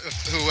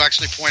who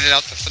actually pointed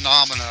out the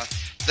phenomena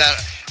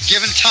that,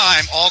 given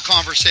time, all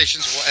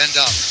conversations will end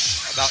up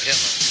about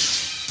Hitler.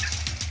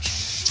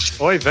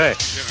 Oy vey.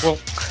 Well,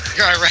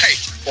 right.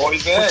 Oy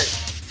vey.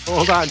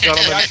 Hold on,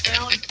 gentlemen. I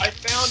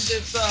found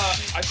this.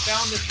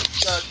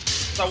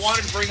 I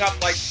wanted to bring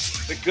up like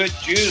the good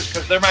Jews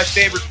because they're my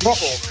favorite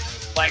people.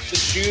 Like the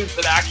Jews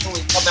that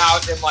actually come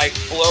out and like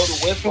blow the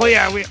whistle. Well,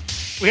 yeah, we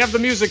have the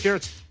music here.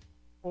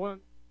 I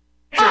want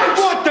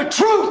the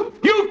truth.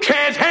 You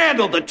can't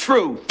handle the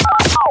truth.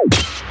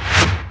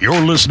 You're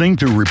listening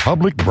to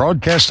Republic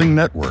Broadcasting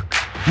Network.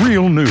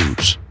 Real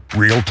news,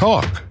 real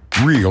talk,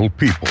 real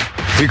people.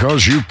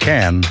 Because you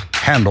can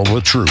handle the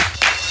truth.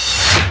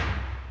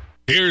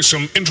 Here's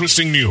some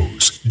interesting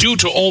news. Due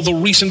to all the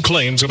recent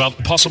claims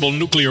about possible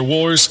nuclear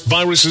wars,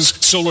 viruses,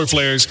 solar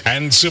flares,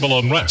 and civil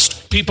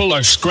unrest, people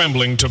are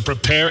scrambling to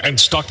prepare and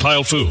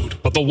stockpile food.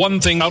 But the one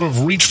thing out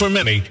of reach for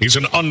many is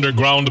an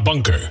underground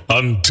bunker.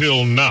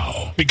 Until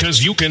now.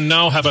 Because you can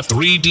now have a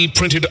 3D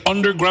printed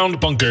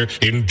underground bunker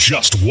in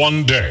just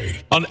one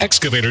day. An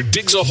excavator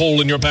digs a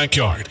hole in your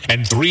backyard,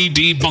 and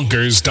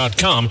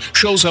 3dbunkers.com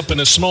shows up in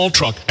a small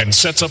truck and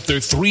sets up their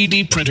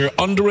 3D printer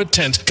under a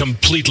tent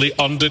completely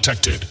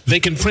undetected. They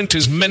they can print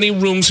as many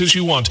rooms as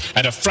you want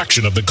at a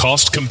fraction of the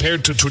cost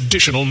compared to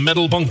traditional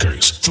metal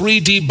bunkers.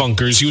 3D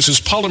Bunkers uses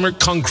polymer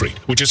concrete,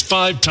 which is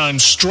 5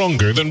 times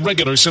stronger than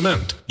regular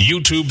cement.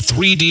 YouTube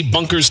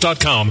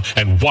 3dbunkers.com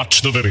and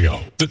watch the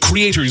video. The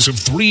creators of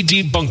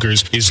 3D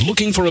Bunkers is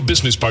looking for a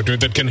business partner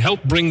that can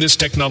help bring this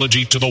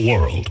technology to the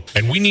world.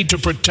 And we need to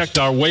protect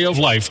our way of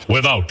life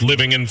without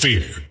living in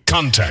fear.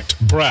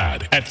 Contact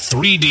Brad at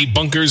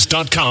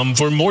 3dbunkers.com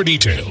for more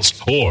details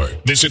or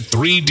visit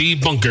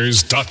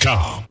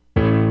 3dbunkers.com.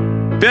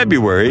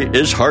 February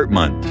is Heart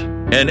Month,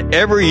 and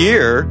every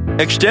year,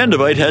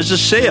 Extendivite has a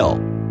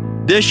sale.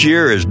 This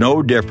year is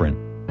no different.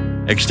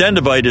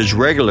 Extendivite is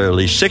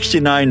regularly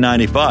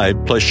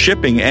 $69.95 plus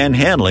shipping and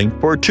handling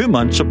for a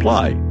 2-month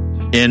supply.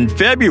 In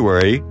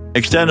February,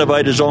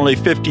 Extendivite is only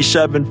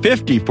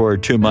 $57.50 for a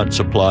 2-month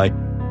supply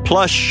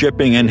plus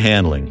shipping and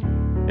handling.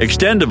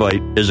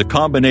 Extendivite is a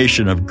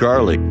combination of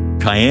garlic,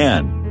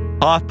 cayenne,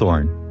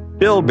 hawthorn,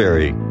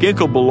 bilberry,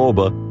 ginkgo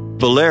biloba,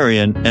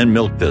 valerian, and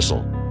milk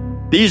thistle.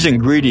 These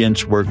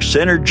ingredients work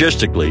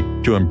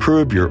synergistically to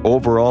improve your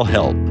overall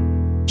health.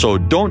 So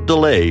don't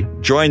delay.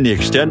 Join the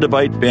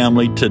Extendivite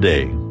family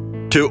today.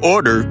 To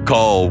order,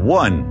 call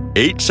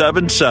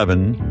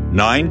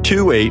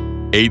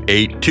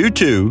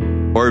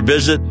 1-877-928-8822 or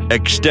visit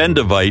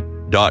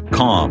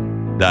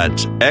extendivite.com.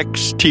 That's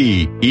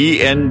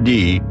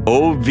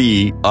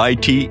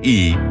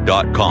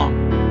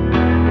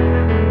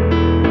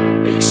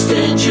XTENDOVITE.com.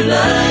 Extend your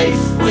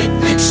life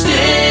with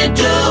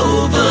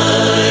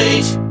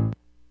Extendovite.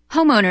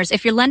 Homeowners,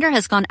 if your lender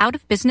has gone out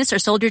of business or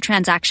sold your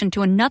transaction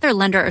to another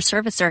lender or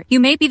servicer, you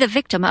may be the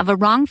victim of a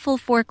wrongful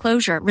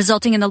foreclosure,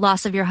 resulting in the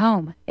loss of your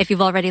home. If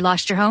you've already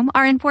lost your home,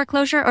 are in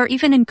foreclosure, or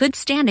even in good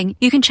standing,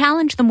 you can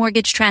challenge the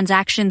mortgage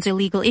transaction's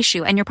illegal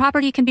issue, and your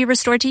property can be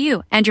restored to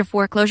you, and your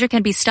foreclosure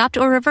can be stopped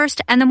or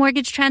reversed, and the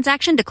mortgage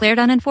transaction declared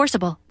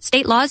unenforceable.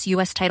 State laws,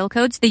 U.S. title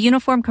codes, the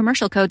Uniform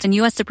Commercial Codes, and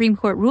U.S. Supreme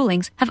Court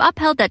rulings have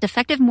upheld that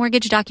defective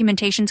mortgage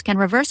documentations can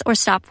reverse or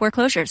stop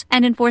foreclosures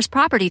and enforce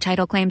property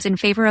title claims in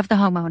favor of the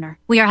homeowner.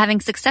 We are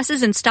having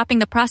successes in stopping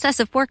the process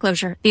of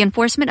foreclosure, the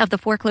enforcement of the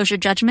foreclosure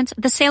judgments,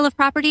 the sale of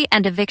property,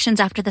 and evictions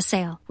after the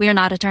sale. We are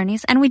not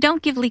attorneys, and we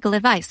don't give legal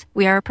advice.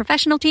 We are a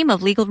professional team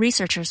of legal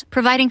researchers,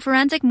 providing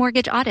forensic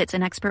mortgage audits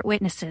and expert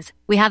witnesses.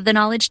 We have the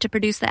knowledge to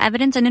produce the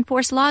evidence and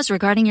enforce laws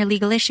regarding your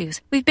legal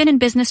issues. We've been in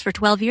business for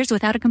 12 years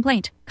without a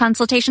complaint.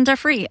 Consultations are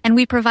free, and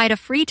we provide a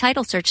free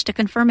title search to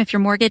confirm if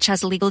your mortgage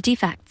has legal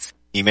defects.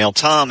 Email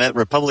Tom at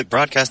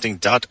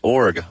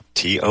republicbroadcasting.org.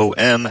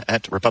 TOM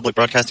at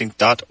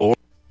republicbroadcasting.org.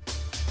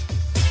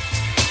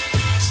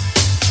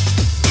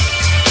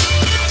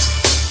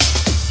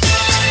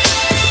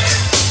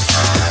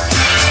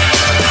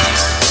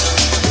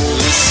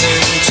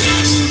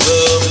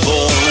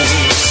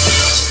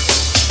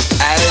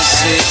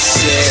 It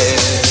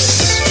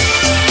says,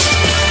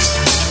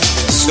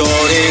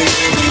 sorting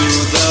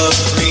through the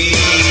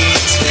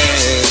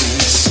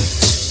pretense,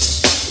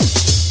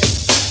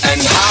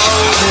 and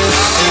how this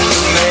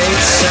soon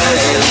made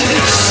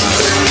sense,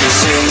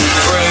 missing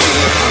free,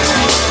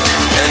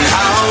 and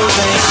how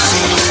this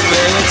soon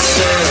made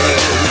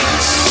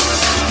sense,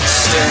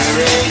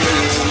 staring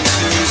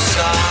into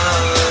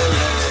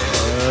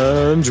silence.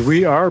 And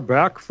we are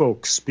back,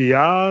 folks,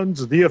 beyond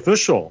the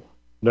official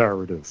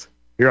narrative.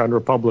 Here on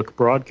Republic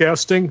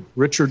Broadcasting,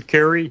 Richard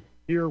Kary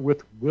here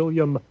with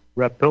William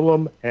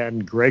Repillem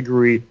and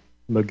Gregory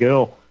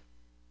McGill.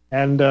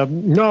 And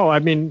no, I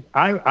mean,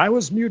 I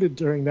was muted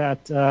during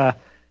that,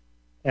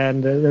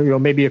 and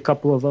maybe a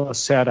couple of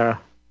us had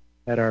our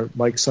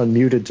mics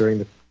unmuted during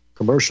the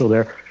commercial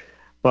there.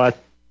 But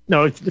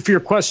no, if your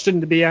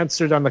question to be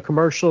answered on the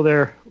commercial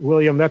there,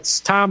 William,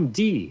 that's Tom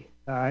D.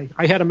 I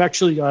had him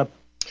actually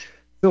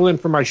fill in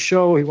for my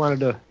show. He wanted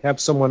to have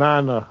someone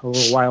on a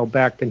little while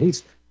back, and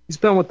he's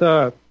been with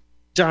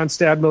John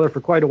Stadmiller for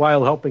quite a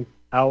while, helping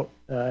out,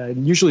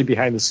 usually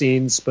behind the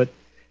scenes. But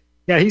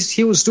yeah,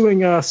 he was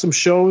doing some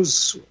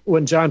shows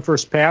when John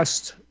first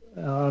passed,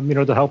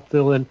 to help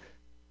fill in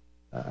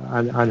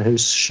on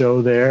his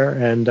show there.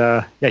 And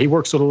yeah, he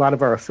works with a lot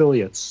of our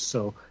affiliates.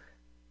 So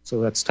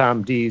that's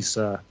Tom D's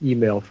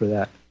email for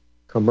that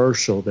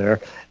commercial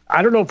there.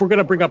 I don't know if we're going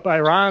to bring up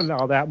Iran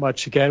all that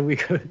much again. We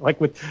could,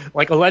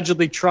 like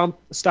allegedly Trump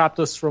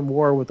stopped us from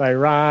war with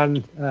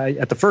Iran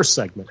at the first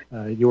segment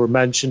you were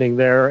mentioning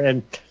there.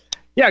 And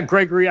yeah,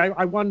 Gregory,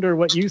 I wonder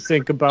what you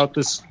think about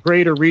this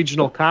greater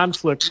regional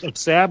conflict of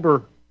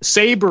saber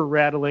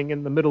rattling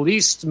in the Middle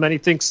East. Many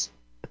thinks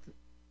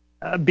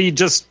be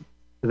just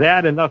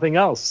that and nothing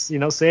else.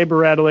 Saber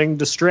rattling,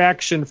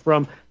 distraction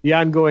from the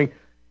ongoing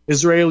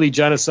Israeli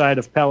genocide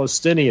of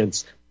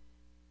Palestinians.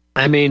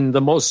 I mean,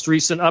 the most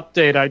recent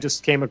update I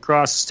just came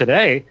across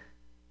today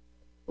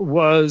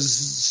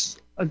was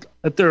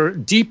that they're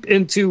deep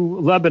into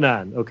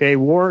Lebanon. Okay,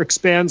 war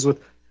expands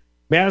with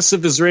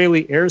massive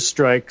Israeli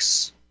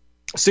airstrikes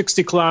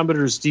 60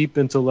 kilometers deep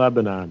into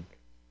Lebanon.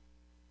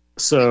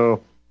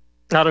 So,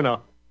 I don't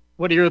know.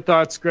 What are your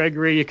thoughts,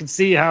 Gregory? You can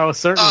see how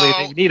certainly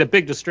they need a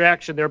big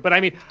distraction there. But I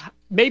mean,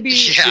 maybe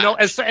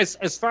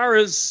as far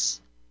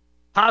as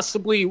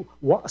possibly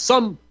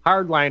some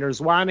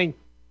hardliners wanting,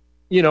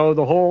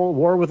 the whole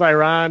war with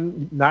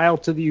Iran, Nile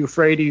to the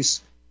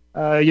Euphrates.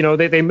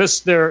 They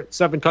missed their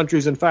 7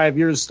 countries in 5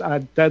 years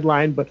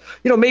deadline, but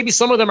maybe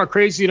some of them are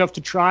crazy enough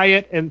to try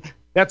it, and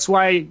that's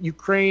why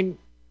Ukraine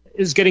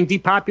is getting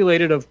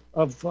depopulated of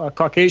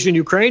Caucasian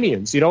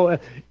Ukrainians.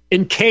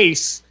 In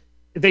case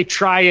they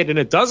try it and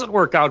it doesn't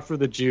work out for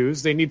the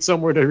Jews, they need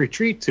somewhere to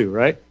retreat to,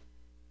 right?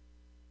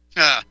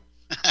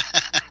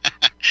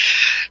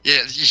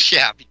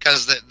 Yeah,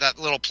 because that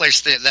little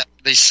place that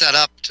they set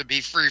up to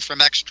be free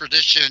from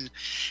extradition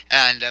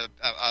and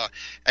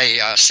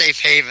a safe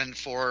haven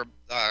for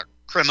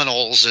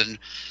criminals, and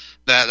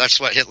that's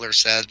what Hitler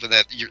said. But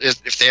that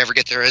if they ever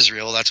get to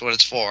Israel, that's what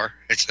it's for.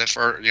 It's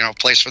for a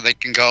place where they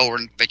can go where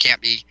they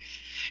can't be,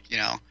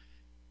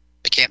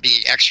 they can't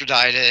be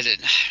extradited,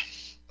 and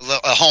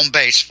a home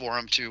base for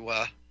them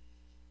to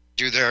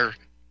do their,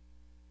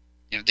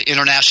 the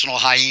international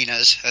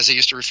hyenas, as they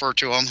used to refer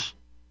to them.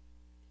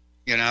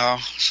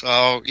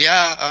 So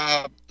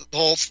the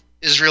whole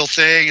Israel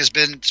thing it's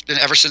been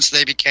ever since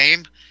they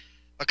became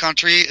a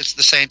country. It's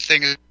the same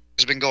thing has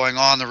been going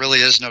on. There really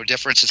is no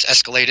difference. It's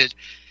escalated,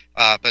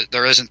 but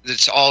there isn't.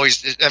 It's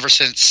always ever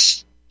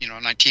since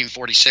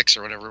 1946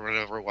 or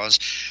whatever it was.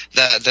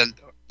 Then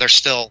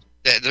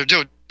they're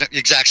doing the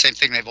exact same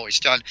thing they've always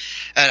done.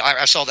 And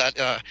I saw that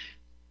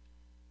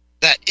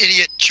that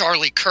idiot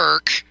Charlie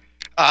Kirk.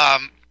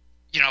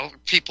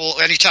 People,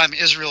 anytime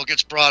Israel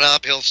gets brought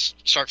up, he'll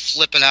start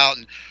flipping out.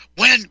 And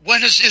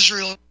when has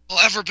Israel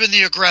ever been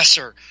the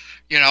aggressor?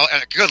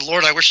 And good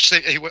Lord, I wish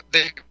they would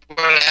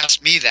have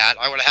asked me that.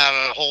 I would have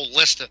had a whole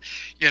list of,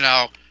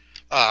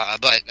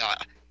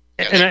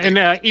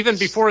 even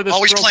before this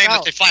always broke claim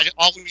out, that they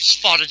always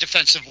fought a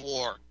defensive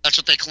war. That's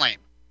what they claim.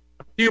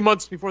 A few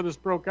months before this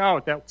broke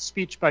out, that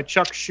speech by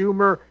Chuck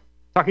Schumer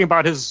talking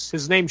about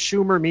his name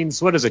Schumer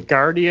means, what is it,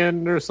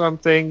 guardian or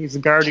something? He's a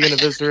guardian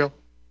of Israel.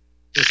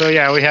 So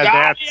yeah, we had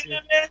that.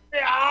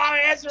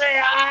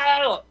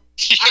 Israel.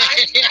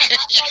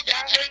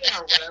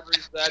 Whatever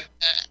he said.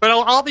 But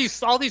all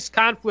these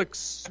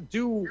conflicts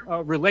do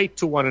relate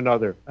to one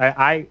another.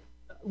 I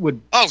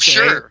would. Oh, say.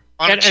 Sure.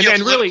 And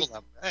really,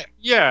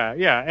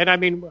 yeah. And I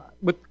mean,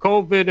 with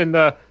COVID and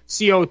the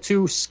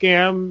CO2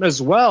 scam as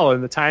well,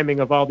 and the timing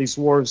of all these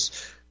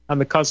wars on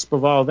the cusp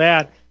of all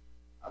that.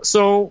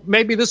 So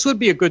maybe this would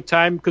be a good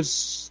time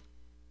because,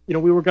 we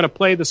were going to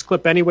play this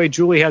clip anyway.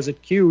 Julie has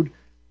it queued.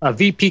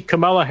 VP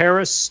Kamala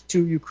Harris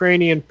to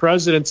Ukrainian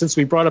president, since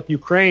we brought up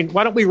Ukraine.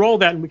 Why don't we roll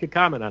that and we could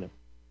comment on it?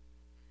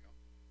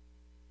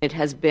 It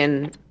has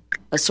been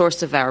a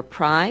source of our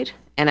pride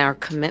and our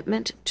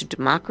commitment to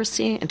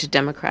democracy and to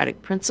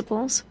democratic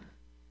principles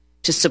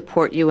to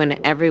support you in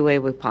every way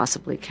we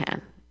possibly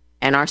can.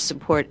 And our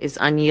support is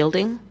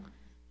unyielding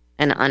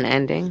and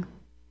unending.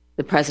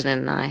 The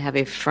president and I have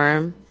a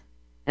firm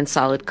and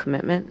solid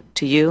commitment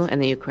to you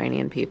and the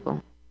Ukrainian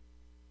people.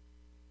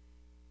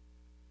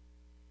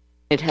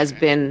 It has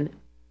been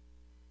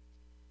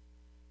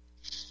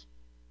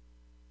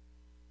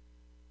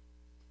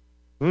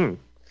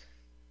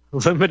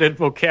limited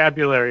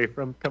vocabulary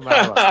from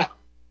Kamala.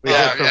 We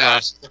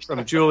heard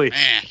from Julie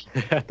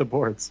at the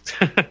boards.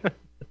 Don't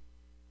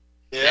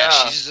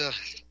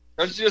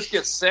you just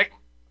get sick?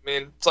 I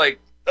mean, it's like,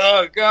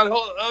 oh God,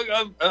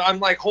 I'm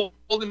like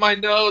holding my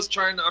nose,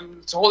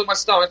 I'm holding my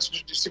stomach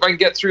to see if I can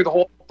get through the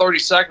whole 30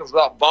 seconds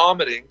without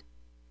vomiting.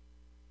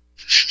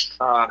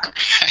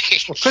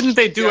 Couldn't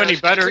they do any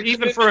better,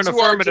 even for an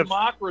affirmative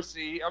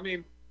democracy? I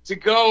mean, to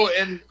go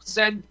and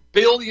send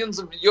billions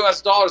of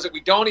U.S. dollars that we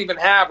don't even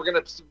have, we're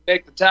going to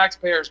make the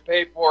taxpayers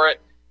pay for it.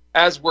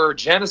 As we're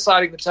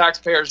genociding the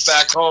taxpayers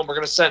back home, we're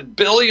going to send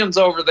billions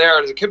over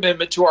there as a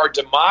commitment to our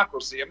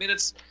democracy. I mean,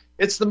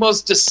 it's the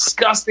most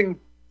disgusting,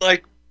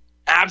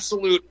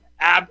 absolute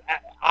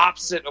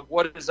opposite of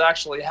what is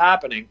actually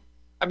happening.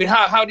 I mean,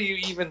 how do you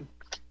even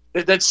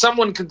that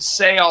someone could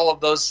say all of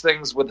those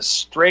things with a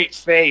straight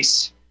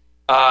face?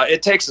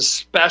 It takes a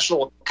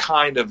special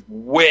kind of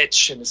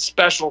witch and a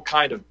special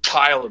kind of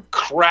pile of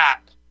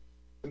crap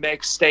to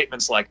make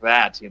statements like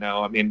that.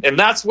 I mean, and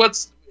that's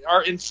what's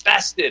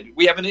infested.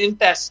 We have an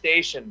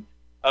infestation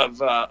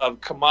of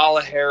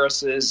Kamala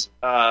Harris's.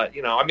 I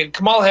mean,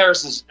 Kamala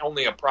Harris is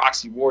only a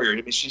proxy warrior.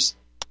 I mean, she's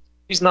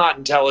not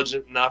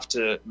intelligent enough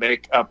to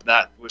make up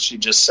what she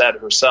just said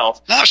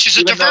herself. No, she's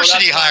a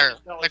diversity hire,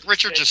 like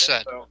Richard just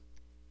said. So.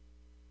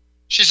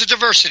 She's a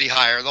diversity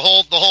hire. The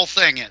whole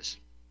thing is.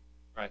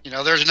 Right.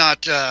 There's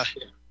not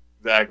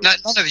exactly.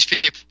 None of these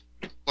people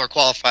are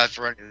qualified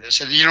for any of this.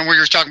 And when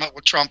you're talking about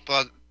what Trump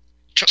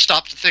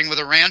stopped the thing with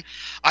Iran,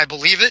 I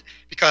believe it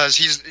because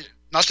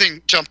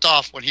nothing jumped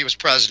off when he was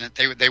president.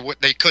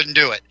 They couldn't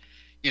do it.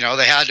 They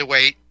had to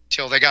wait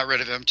till they got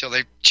rid of him, till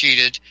they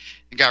cheated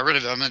and got rid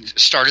of him and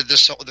started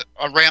this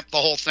ramped the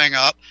whole thing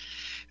up.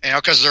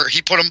 Because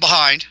he put them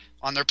behind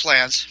on their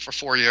plans for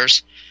 4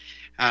 years,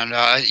 and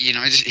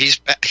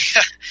he's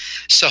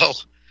so.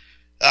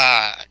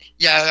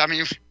 I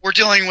mean, we're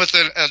dealing with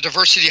a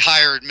diversity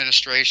hire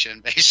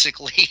administration,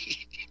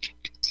 basically.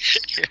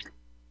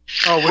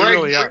 Oh, we Greg,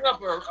 really you are. bring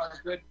up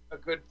a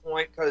good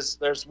point, because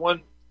there's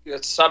one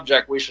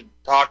subject we should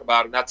talk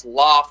about, and that's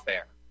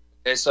lawfare.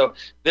 Okay, so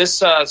this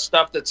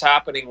stuff that's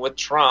happening with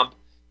Trump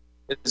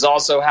is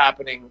also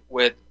happening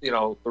with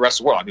the rest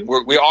of the world. I mean,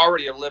 we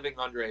already are living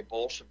under a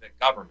Bolshevik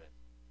government,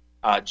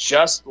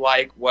 just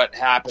like what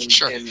happened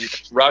in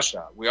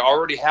Russia. We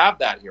already have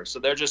that here, so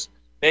they're just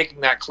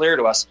making that clear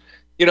to us.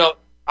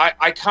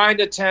 I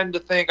kind of tend to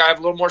think, I have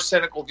a little more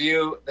cynical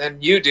view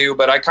than you do,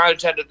 but I kind of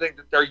tend to think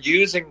that they're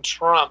using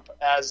Trump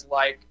as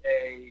like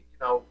to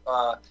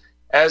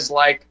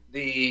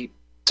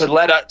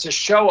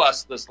show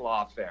us this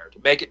lawfare, to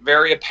make it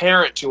very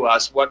apparent to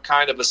us what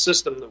kind of a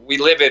system that we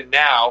live in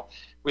now.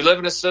 We live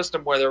in a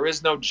system where there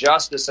is no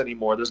justice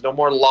anymore. There's no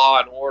more law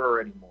and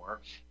order anymore.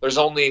 There's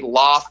only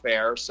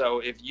lawfare. So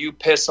if you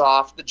piss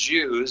off the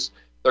Jews,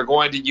 they're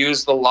going to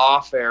use the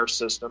lawfare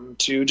system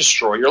to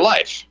destroy your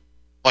life.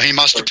 Well, he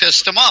must have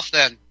pissed them off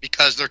then,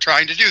 because they're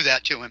trying to do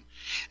that to him.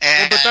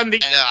 And,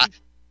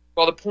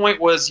 the point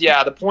was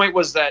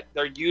that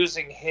they're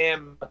using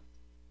him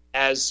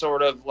as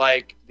sort of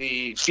like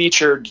the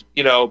featured,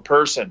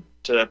 person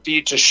to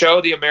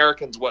show the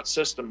Americans what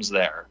system's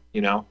there,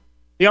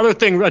 The other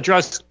thing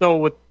addressed, though,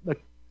 with the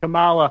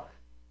Kamala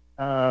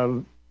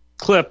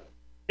clip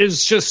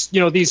is just,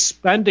 these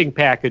spending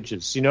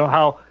packages,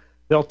 how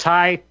they'll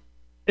tie.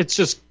 It's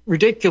just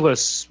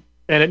ridiculous,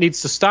 and it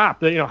needs to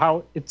stop.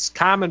 How it's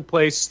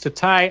commonplace to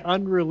tie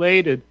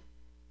unrelated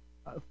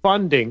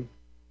funding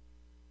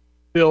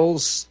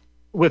bills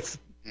with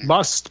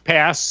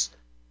must-pass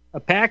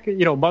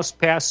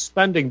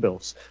spending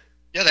bills.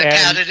 Yeah, they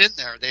add it in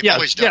there. They've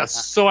always done that.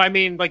 So, I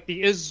mean, like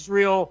the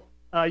Israel...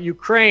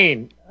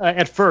 Ukraine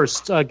at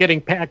first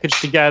getting packaged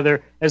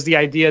together as the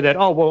idea that,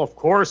 of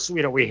course,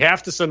 we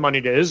have to send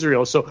money to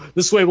Israel, so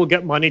this way we'll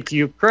get money to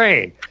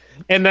Ukraine.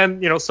 And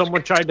then,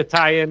 someone tried to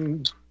tie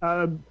in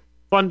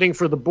funding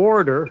for the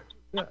border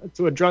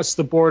to address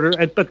the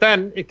border. But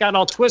then it got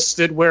all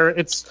twisted where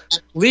it's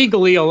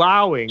legally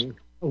allowing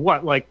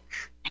was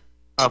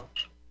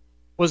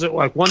it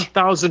like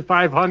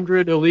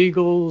 1,500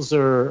 illegals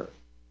or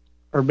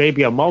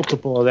maybe a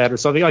multiple of that or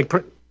something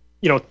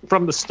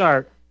from the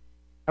start.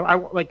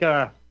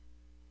 And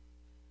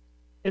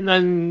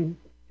then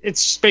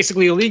it's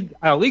basically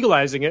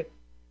legalizing it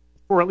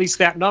for at least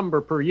that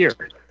number per year,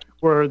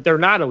 where they're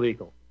not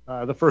illegal.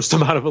 The first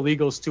amount of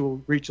illegals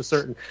to reach a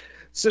certain.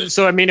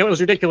 So I mean, it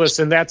was ridiculous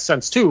in that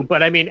sense too.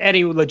 But I mean,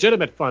 any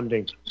legitimate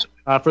funding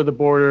for the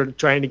border,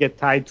 trying to get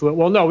tied to it.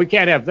 Well, no, we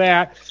can't have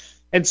that.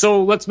 And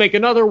so let's make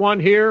another one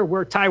here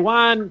where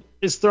Taiwan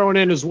is thrown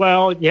in as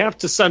well. You have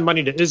to send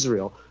money to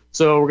Israel.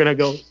 So we're going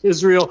to go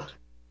Israel,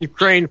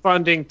 Ukraine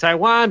funding,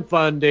 Taiwan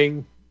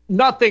funding,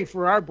 nothing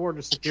for our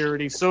border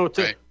security. So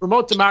to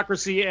promote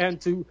democracy and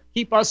to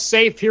keep us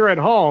safe here at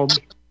home,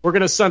 we're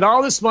going to send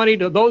all this money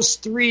to those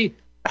three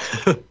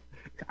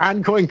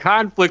ongoing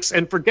conflicts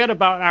and forget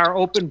about our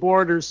open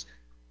borders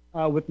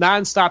with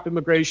nonstop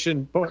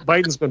immigration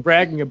Biden's been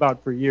bragging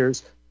about for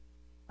years.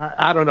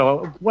 I don't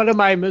know. What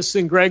am I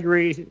missing,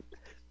 Gregory?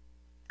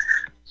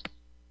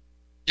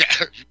 Yeah,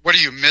 what are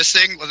you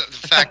missing? Well,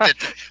 the fact that,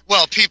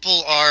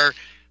 people are...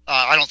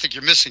 I don't think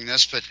you're missing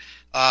this, but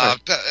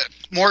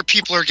more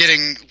people are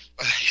getting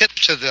hip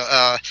to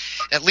the,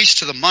 at least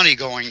to the money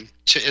going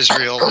to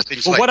Israel and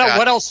things like that.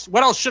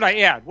 What else should I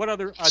add? What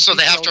other? So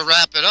they have to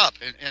wrap it up.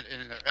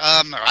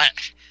 I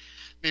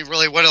mean,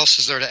 really, what else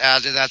is there to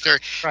add to that?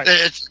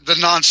 It's the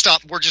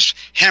nonstop. We're just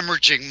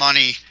hemorrhaging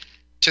money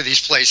to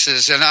these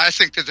places, and I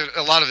think that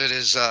a lot of it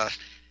is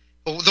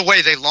the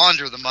way they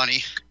launder the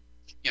money.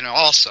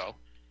 Also,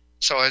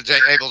 so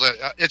they're able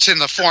to. It's in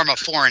the form of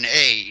foreign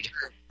aid.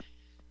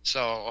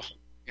 So,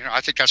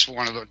 I think that's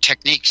one of the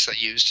techniques they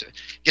use to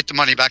get the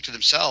money back to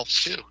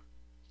themselves, too.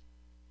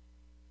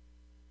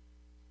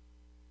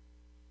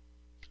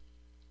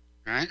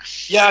 Right?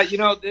 Yeah,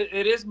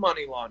 it is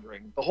money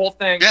laundering. The whole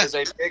thing is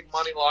a big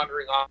money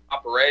laundering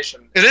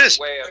operation. It is.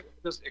 A way of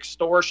this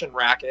extortion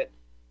racket.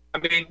 I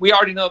mean, we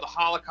already know the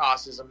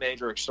Holocaust is a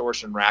major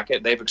extortion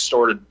racket. They've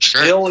extorted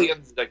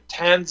billions, like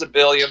tens of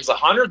billions,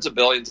 hundreds of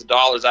billions of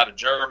dollars out of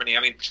Germany.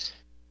 I mean...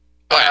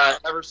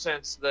 ever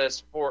since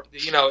this,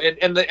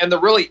 and the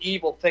really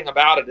evil thing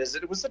about it is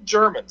that it was the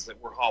Germans that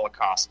were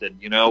Holocausted.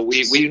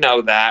 We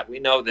know that. We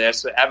know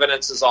this. The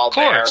evidence is all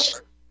there.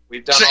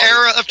 We've done. It's the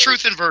era of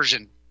truth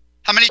inversion.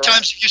 How many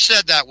times have you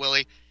said that,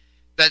 Willie?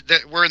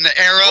 That we're in the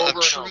era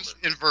of truth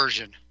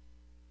inversion.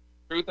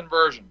 Truth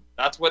inversion.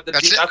 That's what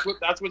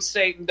that's what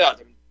Satan does.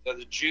 I mean,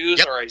 the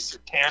Jews are a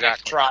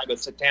satanic tribe, a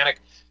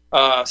satanic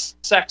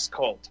sex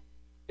cult.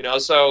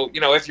 So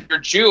if you're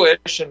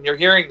Jewish and you're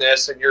hearing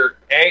this and you're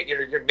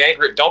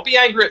angry, don't be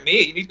angry at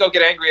me. You need to go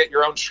get angry at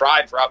your own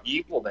tribe for how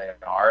evil they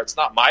are. It's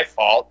not my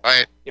fault.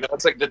 Right.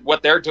 It's like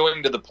what they're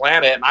doing to the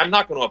planet, and I'm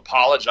not going to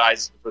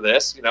apologize for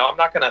this. I'm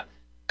not going to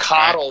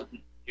coddle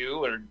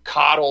you or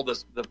coddle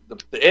the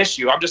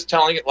issue. I'm just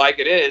telling it like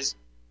it is.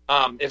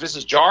 If this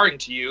is jarring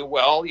to you,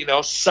 well,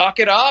 suck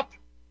it up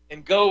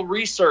and go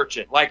research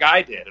it like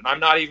I did. And I'm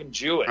not even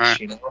Jewish.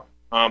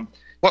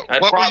 What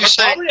were you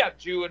saying?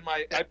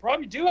 I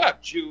probably do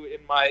have Jew in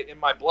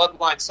my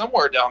bloodline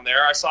somewhere down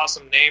there. I saw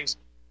some names,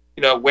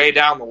 way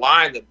down the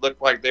line that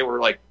looked like they were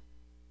like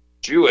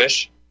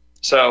Jewish.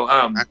 So,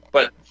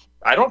 but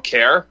I don't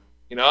care.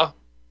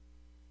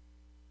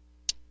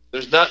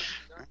 There's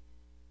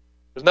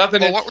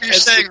nothing. Well, what were you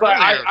saying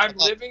earlier? I'm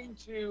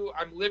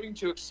living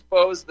to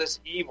expose this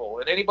evil,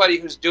 and anybody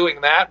who's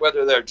doing that,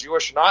 whether they're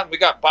Jewish or not. And we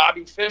got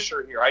Bobby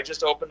Fischer here. I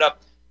just opened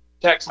up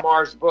Tex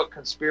Marr's book,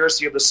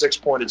 Conspiracy of the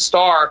Six-Pointed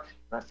Star,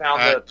 and I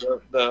found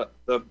the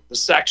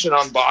section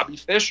on Bobby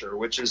Fischer,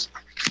 which is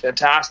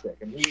fantastic.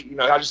 And he,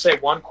 I'll just say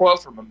one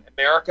quote from him: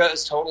 "America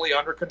is totally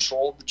under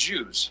control of the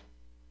Jews."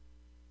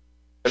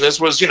 And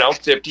this was,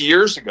 50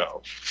 years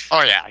ago.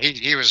 Oh yeah,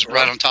 he was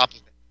right on top of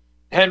it.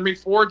 Henry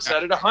Ford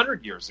said it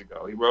 100 years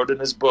ago. He wrote in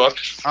his book.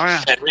 Oh,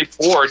 yeah. Henry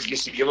Ford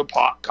used to give a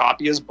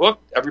copy of his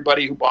book.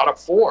 Everybody who bought a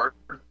Ford,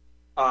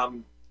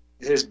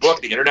 his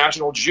book, The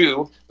International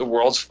Jew, The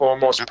World's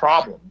Foremost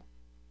Problem.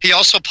 He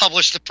also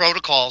published the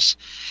protocols,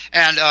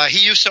 and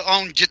he used to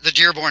own the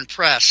Dearborn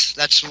Press.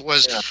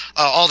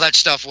 All that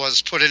stuff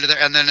was put into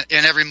there, and then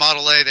in every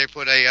Model A they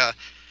put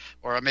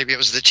or maybe it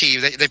was the T.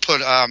 They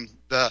put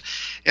the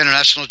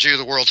International Jew,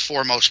 The World's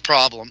Foremost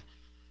Problem.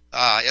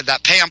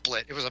 That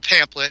pamphlet. It was a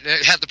pamphlet.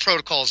 It had the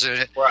protocols in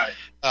it, right?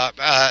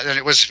 And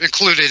it was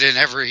included in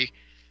every,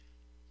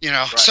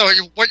 Right. So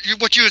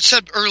what you had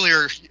said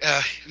earlier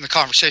in the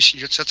conversation,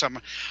 you had said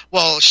something.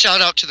 Well,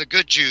 shout out to the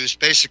good Jews,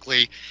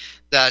 basically,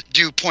 that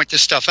do point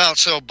this stuff out.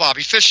 So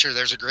Bobby Fischer,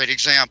 there's a great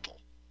example.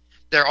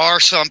 There are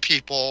some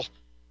people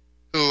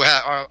who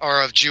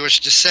are of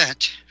Jewish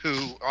descent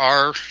who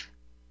are,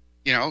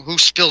 who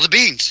spill the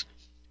beans,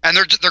 and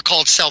they're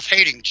called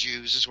self-hating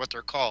Jews, is what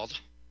they're called.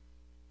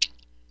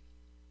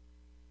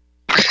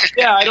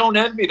 Yeah, I don't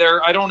envy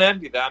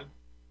them.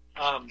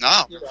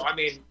 No,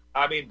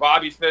 I mean,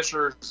 Bobby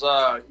Fischer's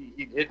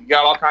he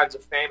got all kinds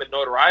of fame and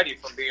notoriety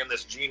from being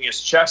this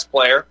genius chess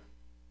player.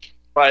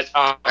 But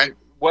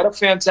what a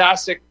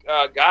fantastic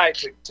guy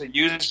to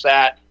use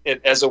that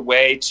as a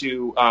way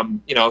to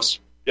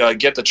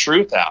get the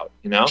truth out.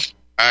 All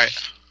right.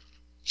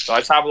 So I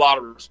just have a lot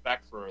of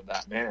respect for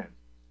that man.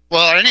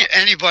 Well,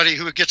 anybody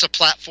who gets a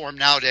platform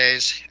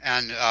nowadays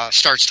and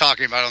starts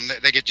talking about them,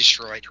 they get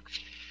destroyed.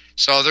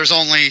 So there's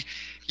only,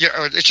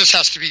 it just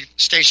has to be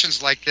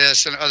stations like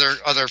this and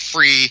other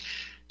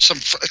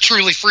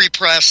truly free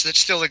press that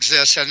still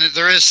exists. And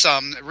there is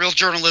some real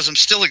journalism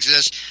still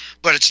exists,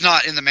 but it's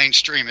not in the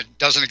mainstream. It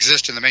doesn't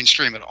exist in the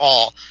mainstream at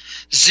all.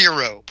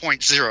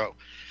 0.0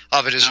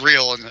 of it is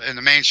real in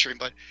the mainstream.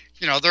 But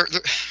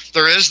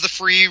there is the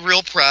free,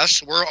 real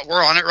press.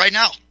 We're on it right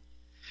now,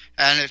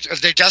 and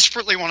if they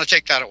desperately want to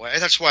take that away,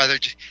 that's why they're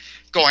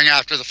going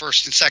after the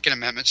First and Second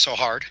Amendment so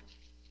hard.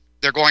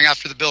 They're going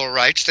after the Bill of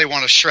Rights. They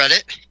want to shred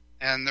it,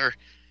 and they're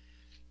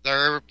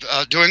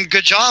doing a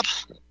good job.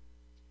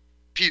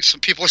 Some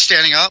people are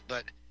standing up,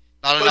 but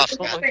not enough. It's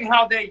interesting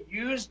how they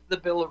used the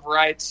Bill of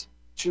Rights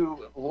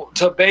to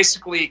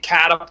basically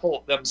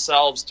catapult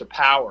themselves to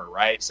power,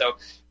 right? So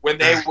when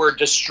they were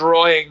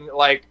destroying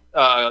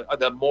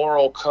the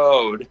moral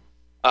code,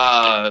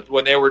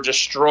 when they were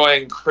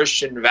destroying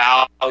Christian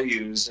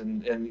values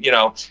and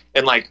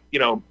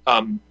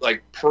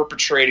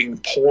perpetrating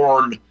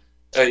porn.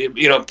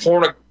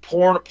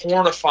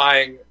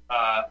 Pornifying,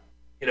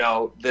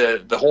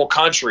 the whole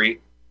country,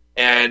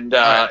 and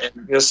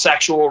the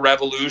sexual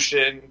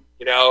revolution,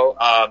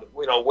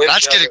 with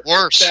that's getting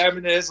worse.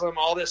 Feminism,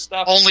 all this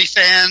stuff.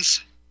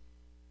 OnlyFans,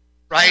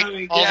 right?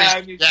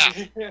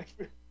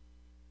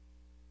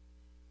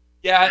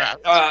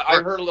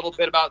 I heard a little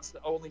bit about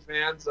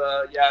OnlyFans.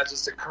 It's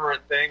just a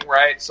current thing,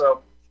 right?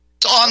 So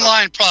it's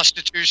online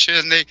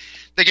prostitution.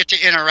 They get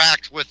to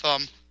interact with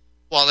them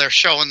while they're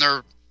showing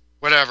their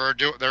whatever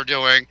they're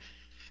doing,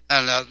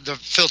 and the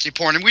filthy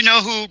porn. And we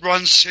know who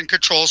runs and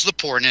controls the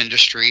porn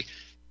industry.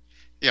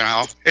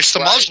 It's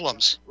the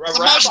Muslims. It's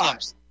the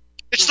Muslims.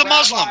 It's the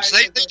Muslims.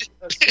 They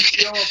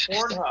CEO of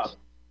Pornhub.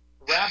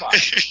 Rabbi.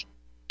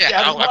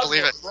 I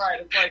believe it.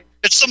 Right.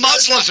 It's the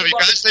Muslims, you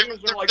guys. They're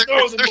like,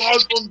 no, the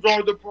Muslims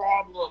are the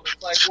problem.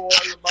 It's like, well,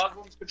 are the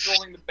Muslims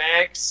controlling the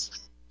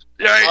banks?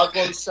 Right.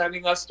 Muslims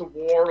sending us to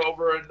war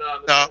over in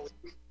the Middle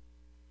East.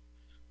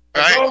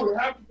 Right. No, we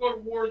have to go to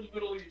war in the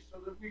Middle East so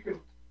that we can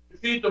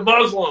defeat the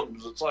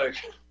Muslims. It's like,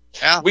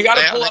 we got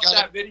to pull up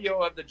that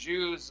video of the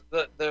Jews,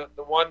 the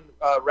one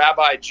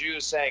rabbi Jew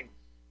saying,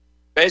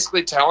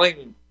 basically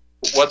telling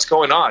what's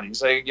going on. He's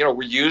saying,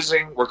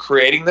 we're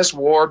creating this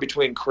war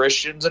between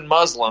Christians and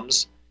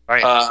Muslims,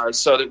 right,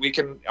 so that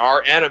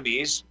our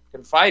enemies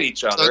can fight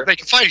each other. So they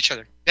can fight each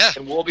other. Yeah.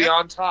 And we'll be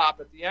on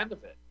top at the end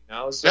of it.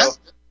 So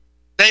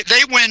they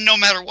win no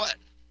matter what.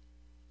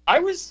 I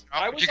was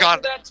under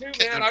that too,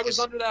 man. I was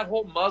under that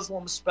whole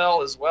Muslim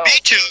spell as well. Me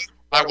too.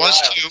 I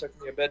was too. It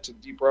took me a bit to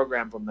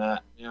deprogram from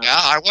that. Yeah,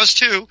 I was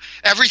too.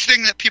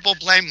 Everything that people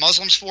blame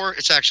Muslims for,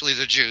 it's actually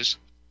the Jews.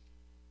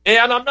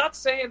 And I'm not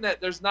saying that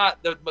there's not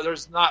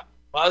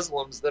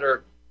Muslims that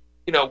are,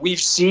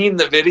 we've seen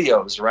the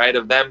videos, right,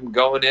 of them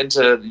going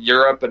into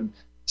Europe and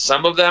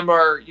Some of them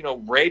are,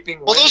 raping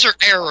women. Well, those are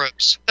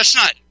Arabs. That's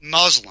not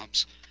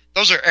Muslims.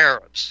 Those are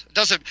Arabs. It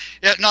doesn't.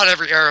 Yeah, not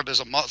every Arab is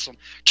a Muslim.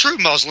 True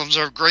Muslims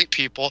are great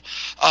people.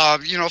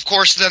 Of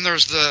course, then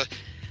there's the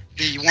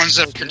ones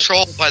that are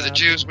controlled by the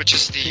Jews, which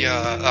is the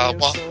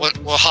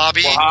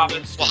Wahhabi. Yeah,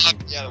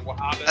 the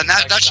Wahhabis. And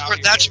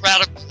that's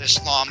radical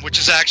Islam, which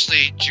is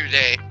actually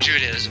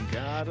Judaism.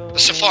 The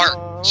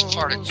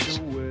Sephardic Jews.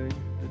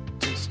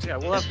 Yeah,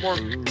 we'll have more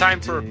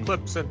time for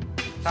clips and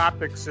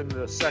topics in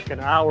the second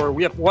hour.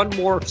 We have one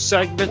more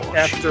segment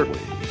after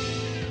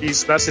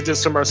these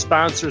messages from our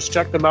sponsors.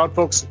 Check them out,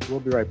 folks. We'll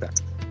be right back.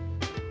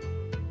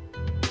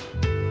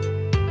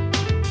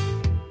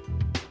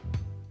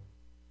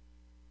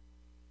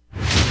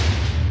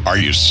 Are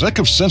you sick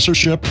of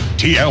censorship?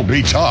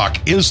 TLB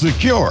Talk is the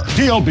cure.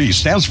 TLB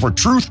stands for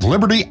Truth,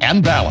 Liberty,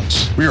 and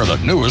Balance. We are the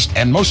newest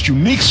and most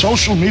unique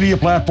social media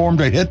platform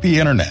to hit the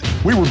internet.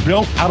 We were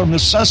built out of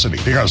necessity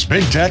because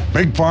Big Tech,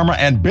 Big Pharma,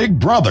 and Big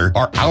Brother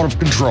are out of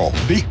control.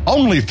 The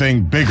only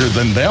thing bigger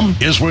than them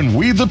is when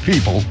we, the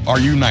people,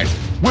 are united.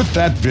 With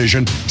that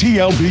vision,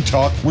 TLB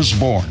Talk was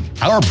born.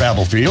 Our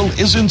battlefield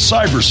is in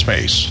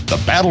cyberspace.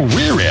 The battle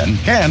we're in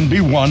can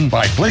be won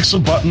by clicks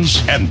of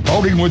buttons and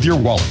voting with your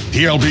wallet.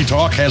 TLB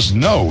Talk has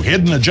no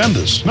hidden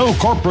agendas, no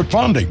corporate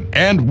funding,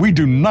 and we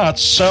do not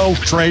sell,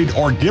 trade,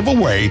 or give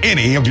away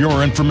any of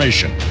your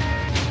information.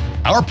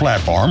 Our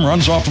platform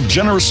runs off of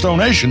generous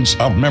donations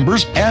of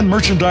members and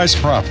merchandise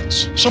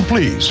profits. So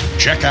please,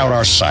 check out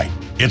our site.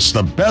 It's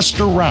the best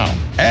around.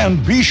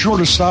 And be sure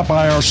to stop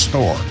by our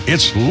store.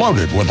 It's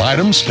loaded with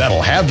items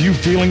that'll have you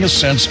feeling a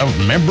sense of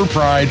member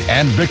pride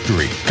and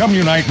victory. Come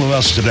unite with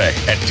us today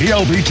at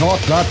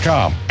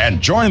tlbtalk.com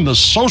and join the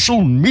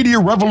social media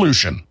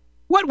revolution.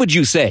 What would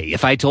you say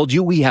if I told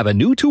you we have a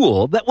new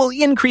tool that will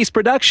increase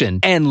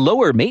production and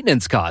lower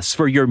maintenance costs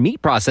for your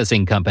meat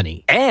processing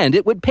company? And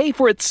it would pay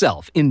for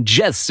itself in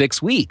just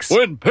 6 weeks.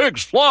 When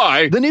pigs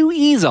fly! The new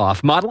Ease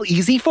Off Model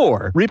Easy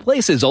 4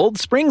 replaces old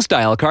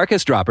spring-style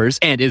carcass droppers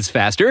and is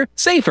faster,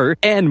 safer,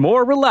 and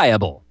more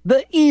reliable.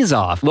 The Ease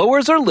Off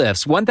lowers or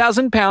lifts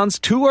 1,000 pounds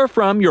to or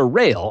from your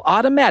rail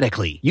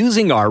automatically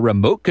using our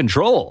remote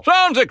control.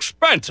 Sounds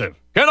expensive.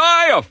 Can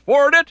I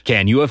afford it?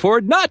 Can you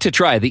afford not to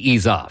try the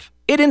Ease Off?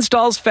 It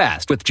installs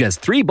fast with just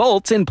 3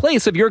 bolts in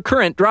place of your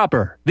current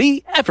dropper.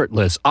 The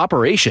effortless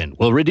operation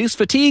will reduce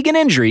fatigue and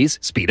injuries,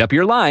 speed up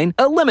your line,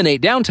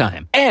 eliminate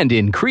downtime, and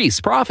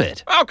increase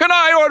profit. How can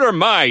I order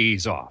my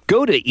Ease Off?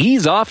 Go to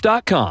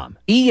easeoff.com,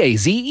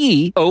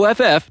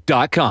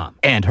 EAZEOFF.com,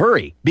 and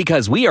hurry,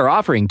 because we are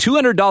offering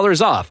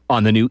 $200 off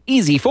on the new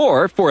Easy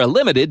 4 for a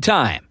limited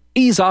time.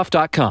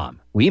 Easeoff.com.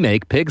 We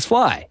make pigs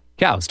fly.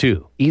 Cows,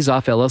 too. Ease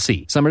Off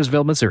LLC,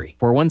 Summersville, Missouri,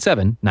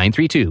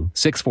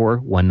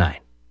 417-932-6419.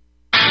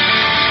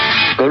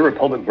 Go to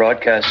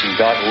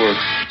republicbroadcasting.org,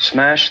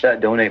 smash that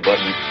donate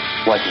button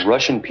like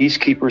Russian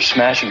peacekeepers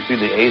smashing through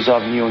the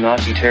Azov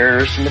neo-Nazi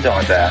terrorists in the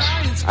Donbass.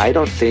 I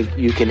don't think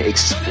you can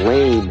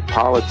explain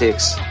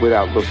politics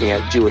without looking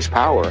at Jewish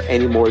power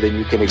any more than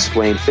you can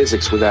explain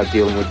physics without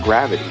dealing with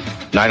gravity.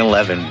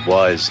 9/11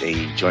 was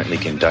a jointly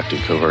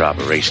conducted covert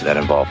operation that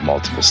involved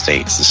multiple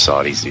states, the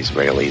Saudis, the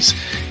Israelis,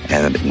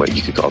 and what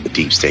you could call the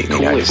deep state in the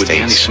United States. With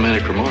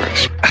anti-Semitic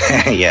remarks.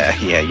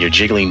 yeah, you're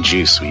jiggling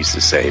juice, we used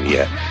to say,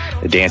 the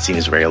dancing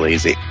Israelis.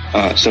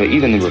 So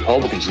even the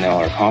Republicans now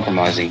are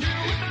compromising,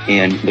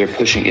 and they're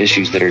pushing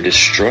issues that are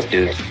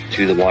destructive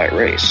to the white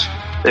race.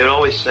 They would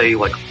always say,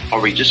 like,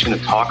 are we just going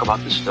to talk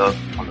about this stuff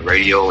on the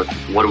radio?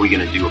 What are we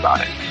going to do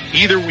about it?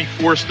 Either we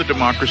force the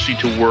democracy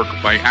to work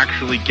by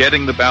actually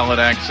getting the ballot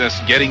access,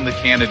 getting the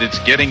candidates,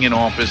 getting in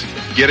office,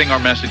 getting our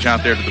message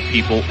out there to the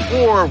people,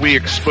 or we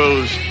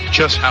expose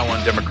just how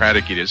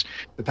undemocratic it is.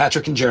 The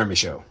Patrick and Jeremy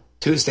Show,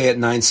 Tuesday at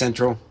 9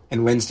 Central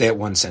and Wednesday at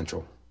 1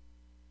 Central.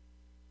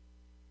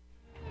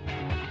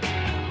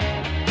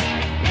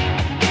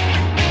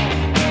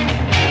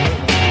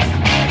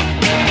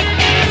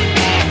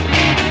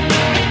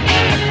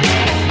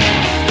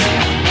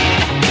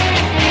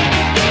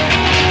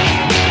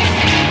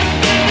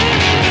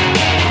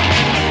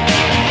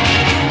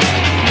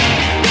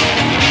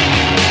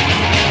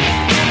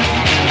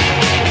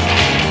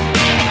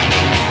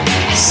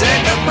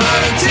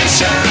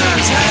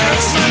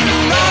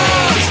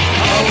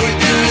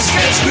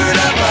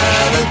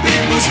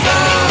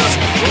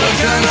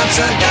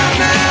 Upside down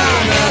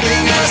now,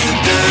 nothing else to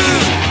do.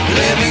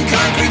 Live in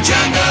concrete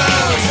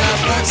jungles,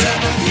 that's what's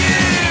up with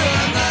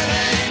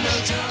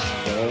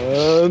you.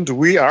 And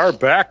we are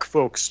back,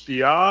 folks,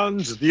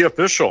 beyond the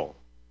official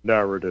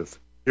narrative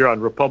here on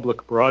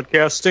Republic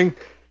Broadcasting.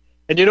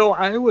 And,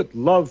 I would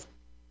love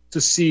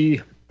to see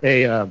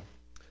a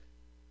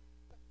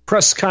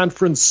press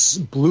conference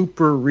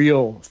blooper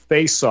reel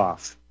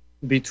face-off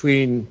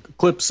between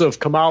clips of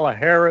Kamala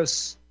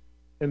Harris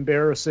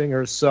embarrassing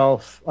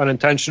herself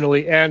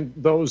unintentionally and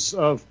those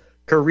of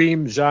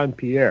Kareem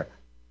Jean-Pierre.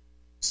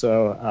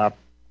 So,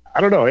 I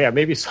don't know. Yeah,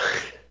 maybe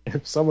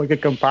if someone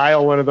could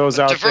compile one of those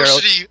out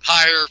diversity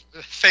hire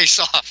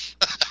face-off.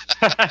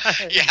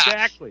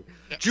 Exactly.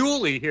 Yeah.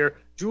 Julie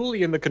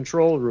in the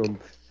control room.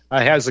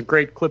 has a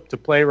great clip to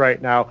play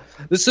right now.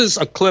 This is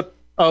a clip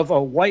of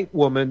a white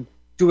woman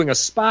doing a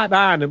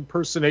spot-on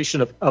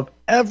impersonation of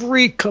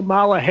every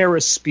Kamala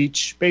Harris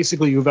speech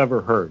basically you've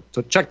ever heard.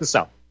 So check this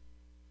out.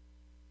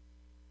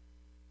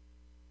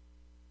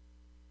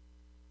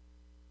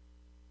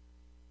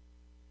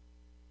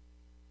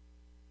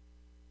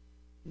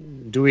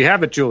 Do we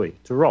have it, Julie,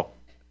 to roll?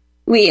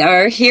 We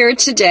are here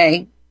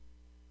today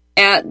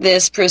at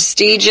this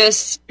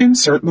prestigious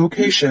insert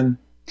location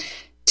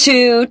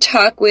to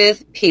talk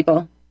with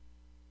people.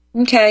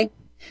 Okay?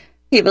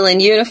 People in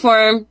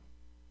uniform,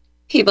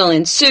 people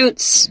in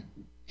suits,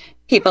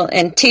 people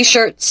in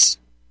t-shirts,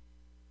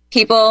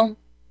 people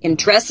in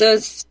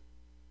dresses,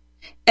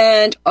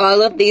 and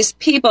all of these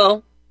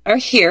people are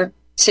here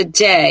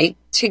today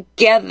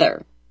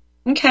together.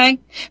 Okay?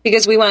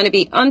 Because we want to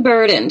be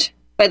unburdened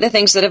by the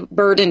things that have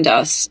burdened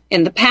us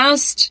in the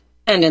past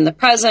and in the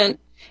present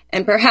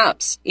and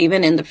perhaps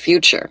even in the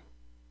future.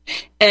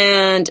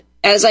 And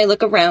as I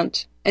look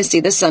around, I see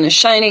the sun is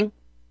shining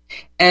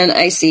and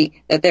I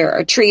see that there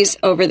are trees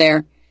over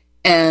there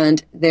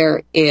and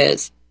there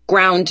is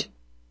ground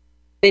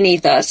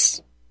beneath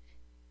us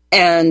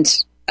and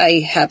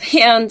I have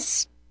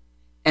hands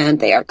and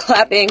they are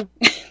clapping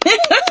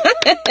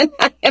and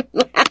I am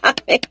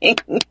laughing.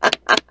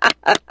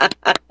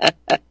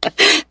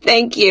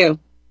 Thank you.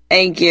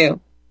 Thank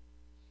you.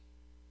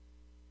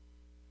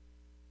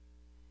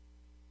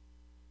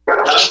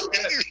 That's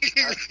good.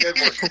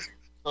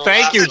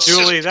 Thank you,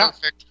 Julie.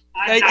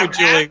 Thank you,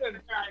 Julie.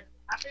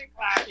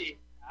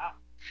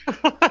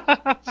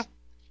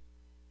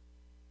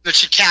 That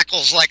she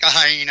cackles like a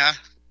hyena.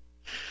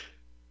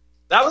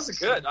 That was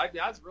good. That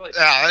was really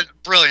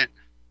brilliant.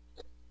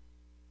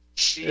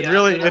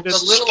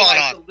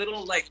 The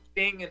little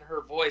thing in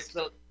her voice.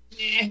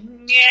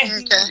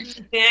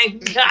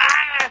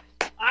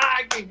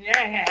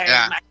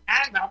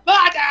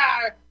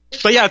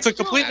 But yeah, it's a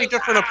completely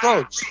different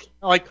approach.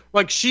 Like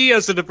she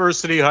has a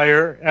diversity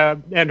hire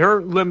and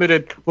her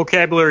limited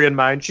vocabulary in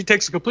mind. She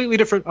takes a completely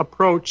different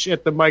approach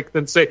at the mic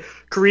than, say,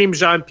 Kareem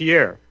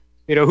Jean-Pierre,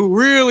 who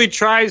really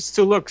tries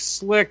to look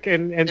slick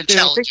and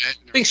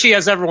think she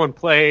has everyone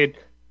played.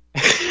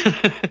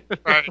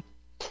 Right.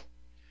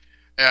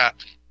 Yeah.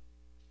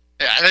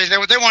 Yeah.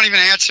 They won't even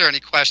answer any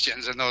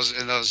questions in those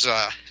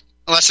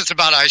unless it's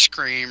about ice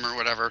cream or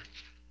whatever.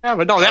 Yeah,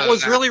 but no, that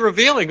was really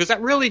revealing because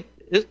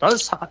it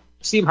does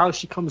seem how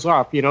she comes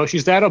off.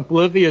 She's that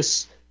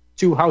oblivious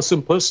to how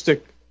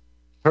simplistic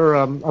her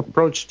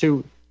approach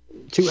to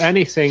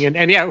anything,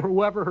 and yeah,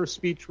 whoever her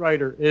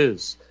speechwriter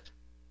is.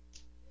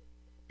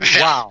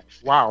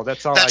 Wow,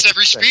 that's all. That's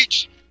every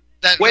speech.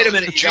 Wait a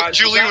minute,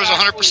 Julie was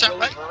 100%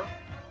 right.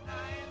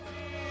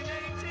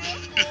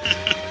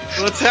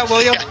 What's that,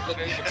 William?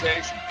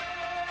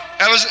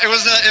 It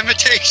was an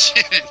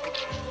imitation.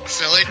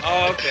 Silly.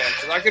 Oh, okay.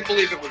 Because I could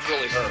believe it was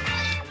really her.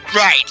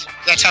 Right.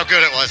 That's how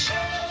good it was.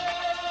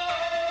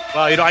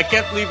 Well, I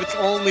can't believe it's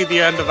only the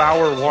end of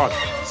hour one.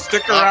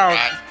 Stick around.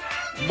 Right.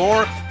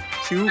 More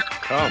to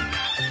come.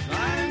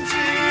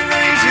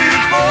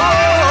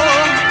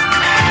 1984.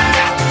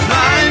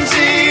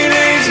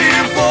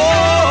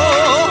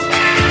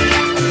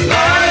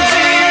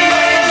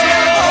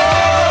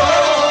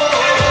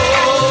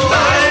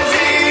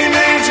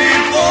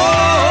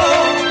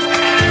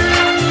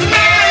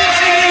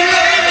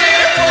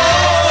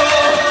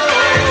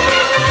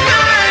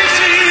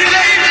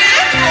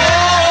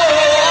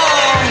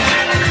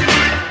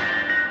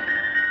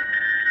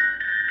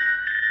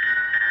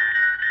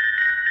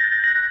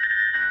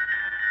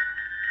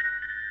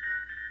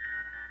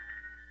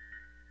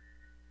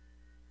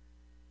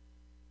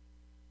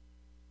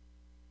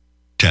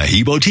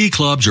 Tahibo Tea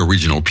Club's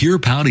original Pure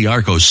Pau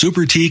d'Arco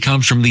Super Tea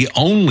comes from the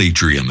only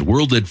tree in the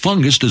world that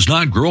fungus does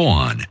not grow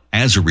on.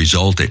 As a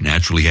result, it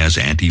naturally has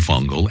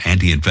antifungal,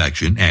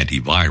 anti-infection,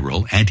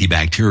 antiviral,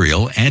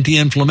 antibacterial,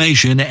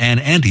 anti-inflammation, and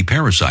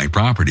anti-parasite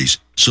properties.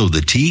 So the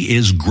tea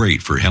is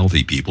great for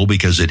healthy people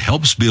because it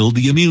helps build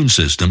the immune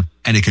system,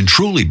 and it can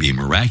truly be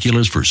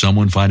miraculous for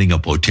someone fighting a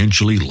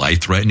potentially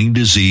life-threatening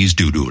disease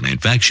due to an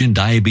infection,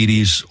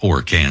 diabetes,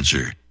 or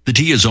cancer. The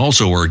tea is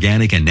also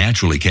organic and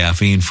naturally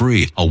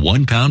caffeine-free. A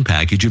 1-pound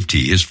package of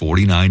tea is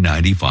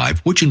 $49.95,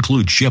 which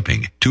includes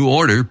shipping. To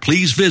order,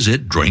 please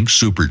visit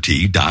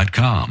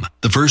drinksupertea.com.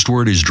 The first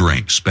word is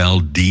drink,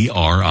 spelled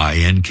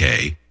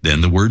D-R-I-N-K, then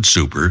the word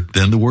super,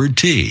 then the word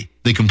tea.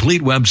 The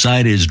complete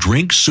website is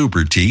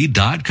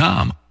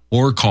drinksupertea.com.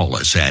 Or call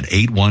us at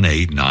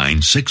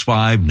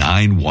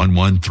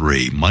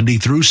 818-965-9113, Monday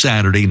through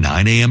Saturday,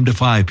 9 a.m. to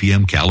 5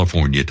 p.m.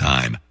 California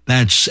time.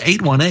 That's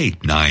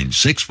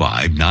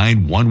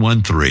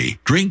 818-965-9113,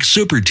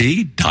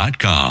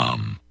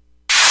 drinksupertea.com.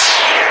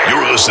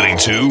 You're listening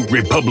to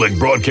Republic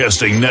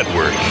Broadcasting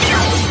Network,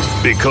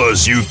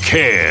 because you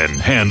can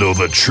handle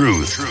the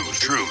truth.